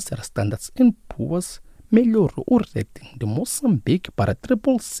financeira Standard & Poor's melhorou o rating de Moçambique para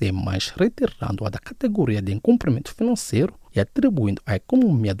CCC+, retirando-a da categoria de incumprimento financeiro e atribuindo à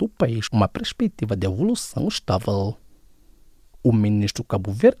economia do país uma perspectiva de evolução estável. O ministro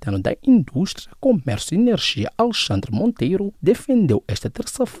cabo-verdiano da Indústria, Comércio e Energia, Alexandre Monteiro, defendeu esta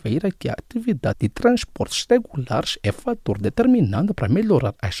terça-feira que a atividade de transportes regulares é fator determinante para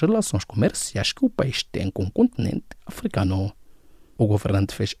melhorar as relações comerciais que o país tem com o continente africano. O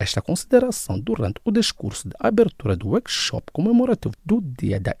governante fez esta consideração durante o discurso de abertura do workshop comemorativo do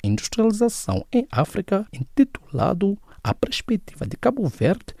Dia da Industrialização em África, intitulado A Perspectiva de Cabo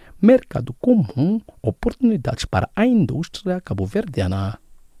Verde, Mercado Comum, Oportunidades para a Indústria Cabo-Verdiana.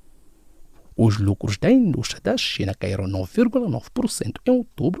 Os lucros da indústria da China caíram 9,9% em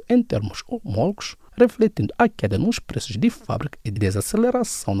outubro em termos homólogos, refletindo a queda nos preços de fábrica e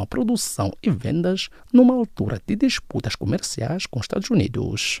desaceleração na produção e vendas numa altura de disputas comerciais com os Estados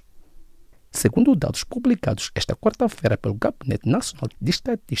Unidos. Segundo dados publicados esta quarta-feira pelo Gabinete Nacional de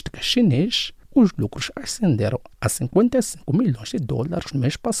Estatística chinês, os lucros ascenderam a 55 milhões de dólares no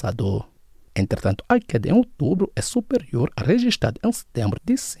mês passado. Entretanto, a queda em outubro é superior à registrada em setembro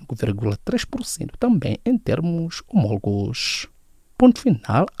de 5,3% também em termos homólogos. Ponto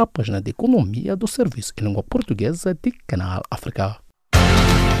final à página de economia do Serviço em Língua Portuguesa de Canal África.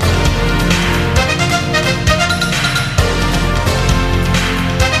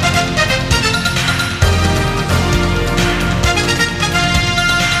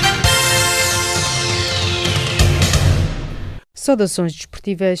 Saudações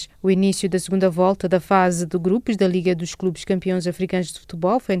desportivas. O início da segunda volta da fase de grupos da Liga dos Clubes Campeões Africanos de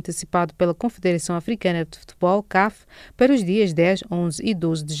Futebol foi antecipado pela Confederação Africana de Futebol, CAF, para os dias 10, 11 e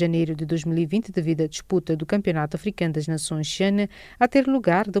 12 de janeiro de 2020 devido à disputa do Campeonato Africano das Nações CHAN a ter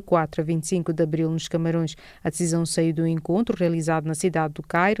lugar de 4 a 25 de abril nos Camarões. A decisão saiu do encontro realizado na cidade do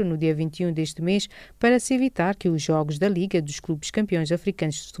Cairo no dia 21 deste mês para se evitar que os jogos da Liga dos Clubes Campeões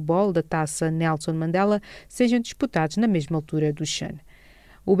Africanos de Futebol da Taça Nelson Mandela sejam disputados na mesma altura do CHAN.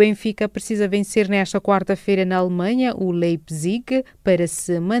 O Benfica precisa vencer nesta quarta-feira na Alemanha o Leipzig para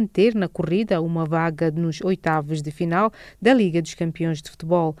se manter na corrida a uma vaga nos oitavos de final da Liga dos Campeões de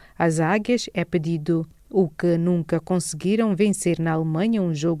Futebol. As águias é pedido o que nunca conseguiram vencer na Alemanha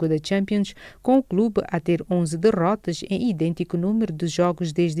um jogo da Champions, com o clube a ter 11 derrotas em idêntico número de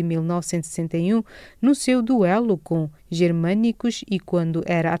jogos desde 1961 no seu duelo com germânicos e quando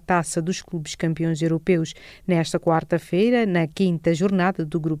era a taça dos clubes campeões europeus. Nesta quarta-feira, na quinta jornada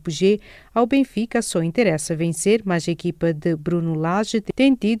do Grupo G, ao Benfica só interessa vencer, mas a equipa de Bruno Lage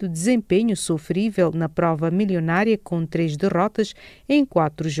tem tido desempenho sofrível na prova milionária com 3 derrotas em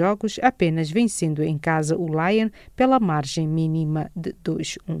 4 jogos, apenas vencendo em casa o Lyon pela margem mínima de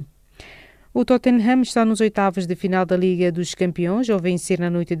 2-1. O Tottenham está nos oitavos de final da Liga dos Campeões ao vencer na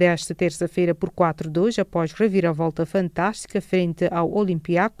noite desta terça-feira por 4-2 após reviravolta fantástica frente ao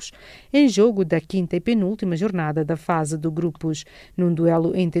Olympiacos em jogo da quinta e penúltima jornada da fase de grupos. Num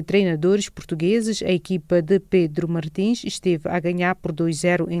duelo entre treinadores portugueses, a equipa de Pedro Martins esteve a ganhar por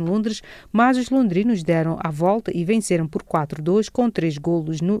 2-0 em Londres, mas os londrinos deram a volta e venceram por 4-2 com 3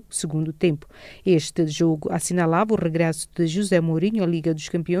 golos no segundo tempo. Este jogo assinalava o regresso de José Mourinho à Liga dos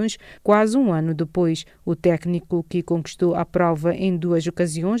Campeões quase um ano depois. O técnico, que conquistou a prova em 2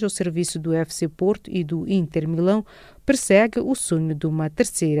 ocasiões ao serviço do FC Porto e do Inter Milão, persegue o sonho de uma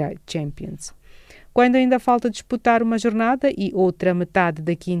terceira Champions. Quando ainda falta disputar uma jornada e outra metade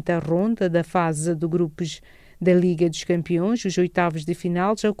da quinta ronda da fase de grupos da Liga dos Campeões, os oitavos de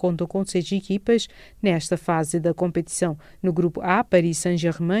final já contam com 6 equipas nesta fase da competição. No grupo A, Paris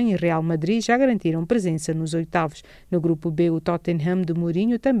Saint-Germain e Real Madrid já garantiram presença nos oitavos. No grupo B, o Tottenham de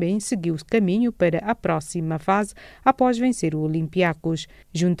Mourinho também seguiu o caminho para a próxima fase após vencer o Olympiacos,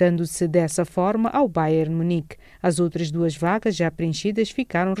 juntando-se dessa forma ao Bayern Munique. As outras 2 vagas já preenchidas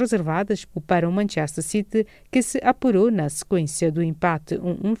ficaram reservadas para o Manchester City, que se apurou na sequência do empate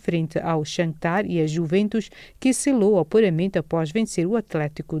 1-1 frente ao Shakhtar e a Juventus, que selou o apuramento após vencer o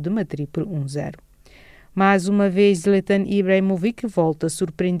Atlético de Madrid por 1-0. Mais uma vez, Zlatan Ibrahimovic volta a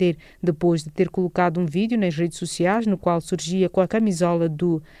surpreender depois de ter colocado um vídeo nas redes sociais no qual surgia com a camisola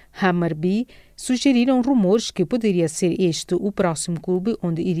do Hammarby. Sugeriram rumores que poderia ser este o próximo clube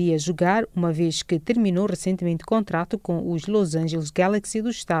onde iria jogar, uma vez que terminou recentemente o contrato com os Los Angeles Galaxy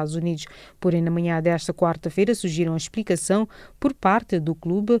dos Estados Unidos. Porém, na manhã desta quarta-feira surgiram a explicação por parte do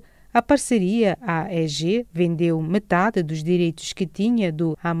clube a parceria AEG vendeu metade dos direitos que tinha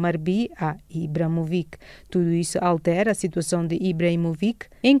do Amarbi a Ibrahimovic. Tudo isso altera a situação de Ibrahimovic,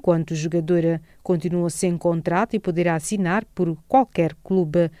 enquanto o jogador continua sem contrato e poderá assinar por qualquer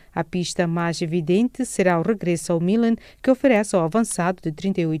clube. A pista mais evidente será o regresso ao Milan, que oferece ao avançado de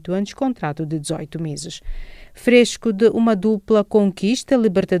 38 anos contrato de 18 meses. Fresco de uma dupla conquista,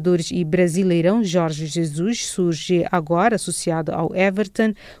 Libertadores e Brasileirão, Jorge Jesus surge agora associado ao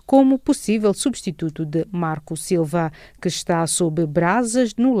Everton como possível substituto de Marco Silva, que está sob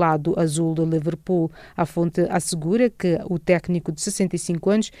brasas no lado azul do Liverpool. A fonte assegura que o técnico de 65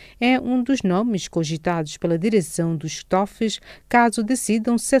 anos é um dos nomes cogitados pela direção dos Toffees caso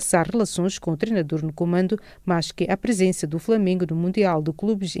decidam cessar relações com o treinador no comando, mas que a presença do Flamengo no Mundial de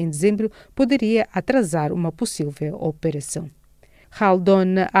Clubes em dezembro poderia atrasar uma possível operação.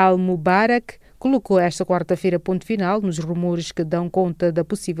 Khaldon Al-Mubarak colocou esta quarta-feira ponto final nos rumores que dão conta da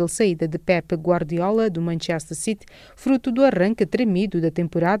possível saída de Pep Guardiola do Manchester City, fruto do arranque tremido da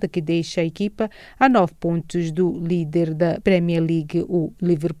temporada que deixa a equipa a 9 pontos do líder da Premier League, o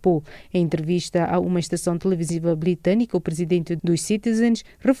Liverpool. Em entrevista a uma estação televisiva britânica, o presidente dos Citizens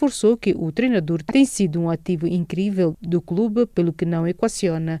reforçou que o treinador tem sido um ativo incrível do clube, pelo que não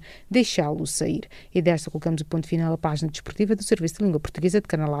equaciona deixá-lo sair. E desta colocamos o ponto final à página desportiva do Serviço de Língua Portuguesa de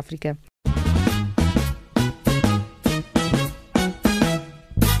Canal África.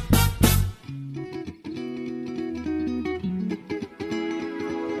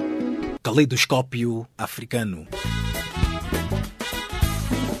 Caleidoscópio africano.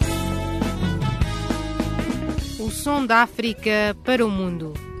 O som da África para o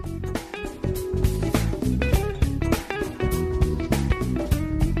mundo.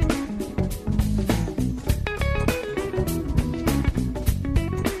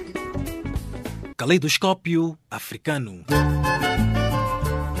 Caleidoscópio africano.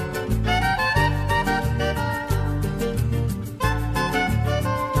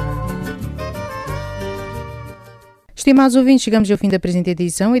 Estimados ouvintes, chegamos ao fim da presente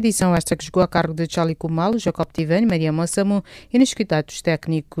edição esta que jogou a cargo de Charlie Kumalo, Jacob Tivani, Maria Mossamo e nos cuidados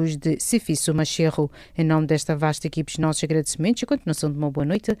técnicos de Cifiso Macherro. Em nome desta vasta equipe, os nossos agradecimentos e a continuação de uma boa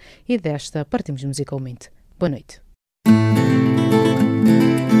noite e desta partimos musicalmente. Boa noite.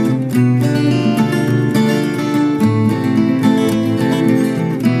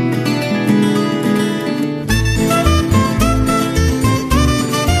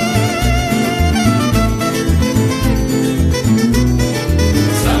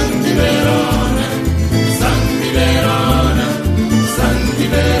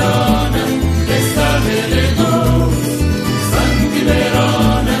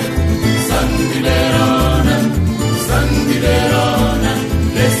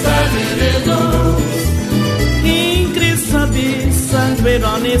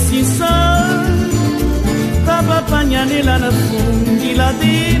 Nesse sol, tava apanhando lá na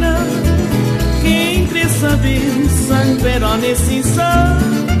fundiladeira. Quem quer saber, sangue nesse sol,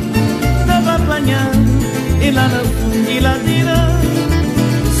 tava apanhando lá na fundiladeira.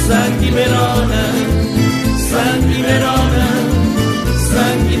 Sangue Verona, sangue Verona,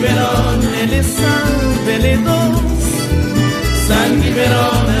 sangue Verona, ele sabe, ele doce. Sangue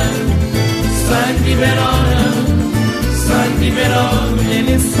Verona, sangue Verona. Sangue Verona,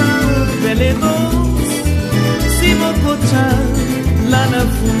 ele sabe, ele doce. Se vou cochar lá na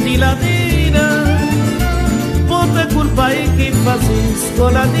fundiladeira, bota culpa aí que faz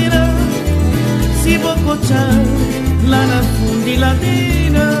escoladeira. Se vou cochar lá na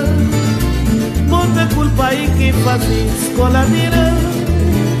fundiladeira, bota culpa aí que faz escoladeira.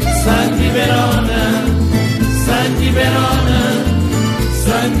 Sangue Verona, sangue Verona,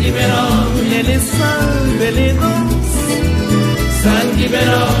 sangue Verona, ele sabe, ele doce. Sangue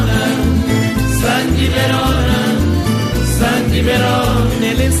Verona, sangue Verona, sangue Verona,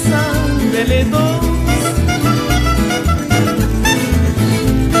 ele sabe, ele doce.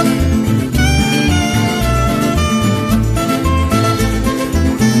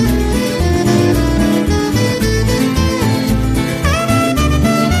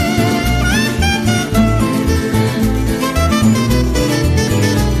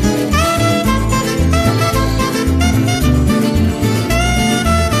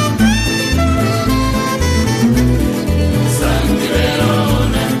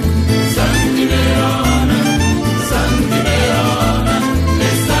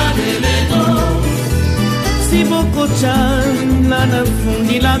 Lá na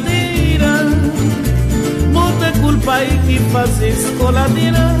fundiladeira, bota culpa aí que faz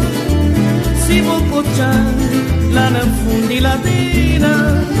escoladeira. Se vou cochar lá na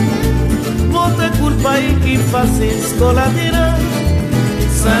fundiladeira, bota culpa aí que faz escoladeira.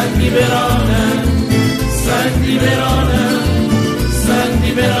 Santi Verona, Santi Verona,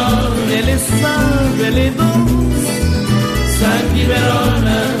 Santi Verona, le salve le dos. Santi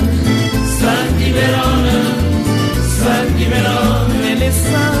Verona, Santi Verona, Santi Verona, le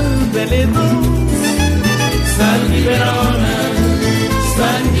salve le dos. Santi Verona,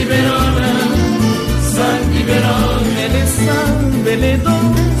 Santi Verona, Santi Verona, le salve le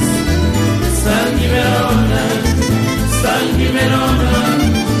dos. Santi Verona, Santi Verona,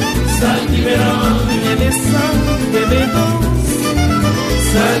 Santi Verona.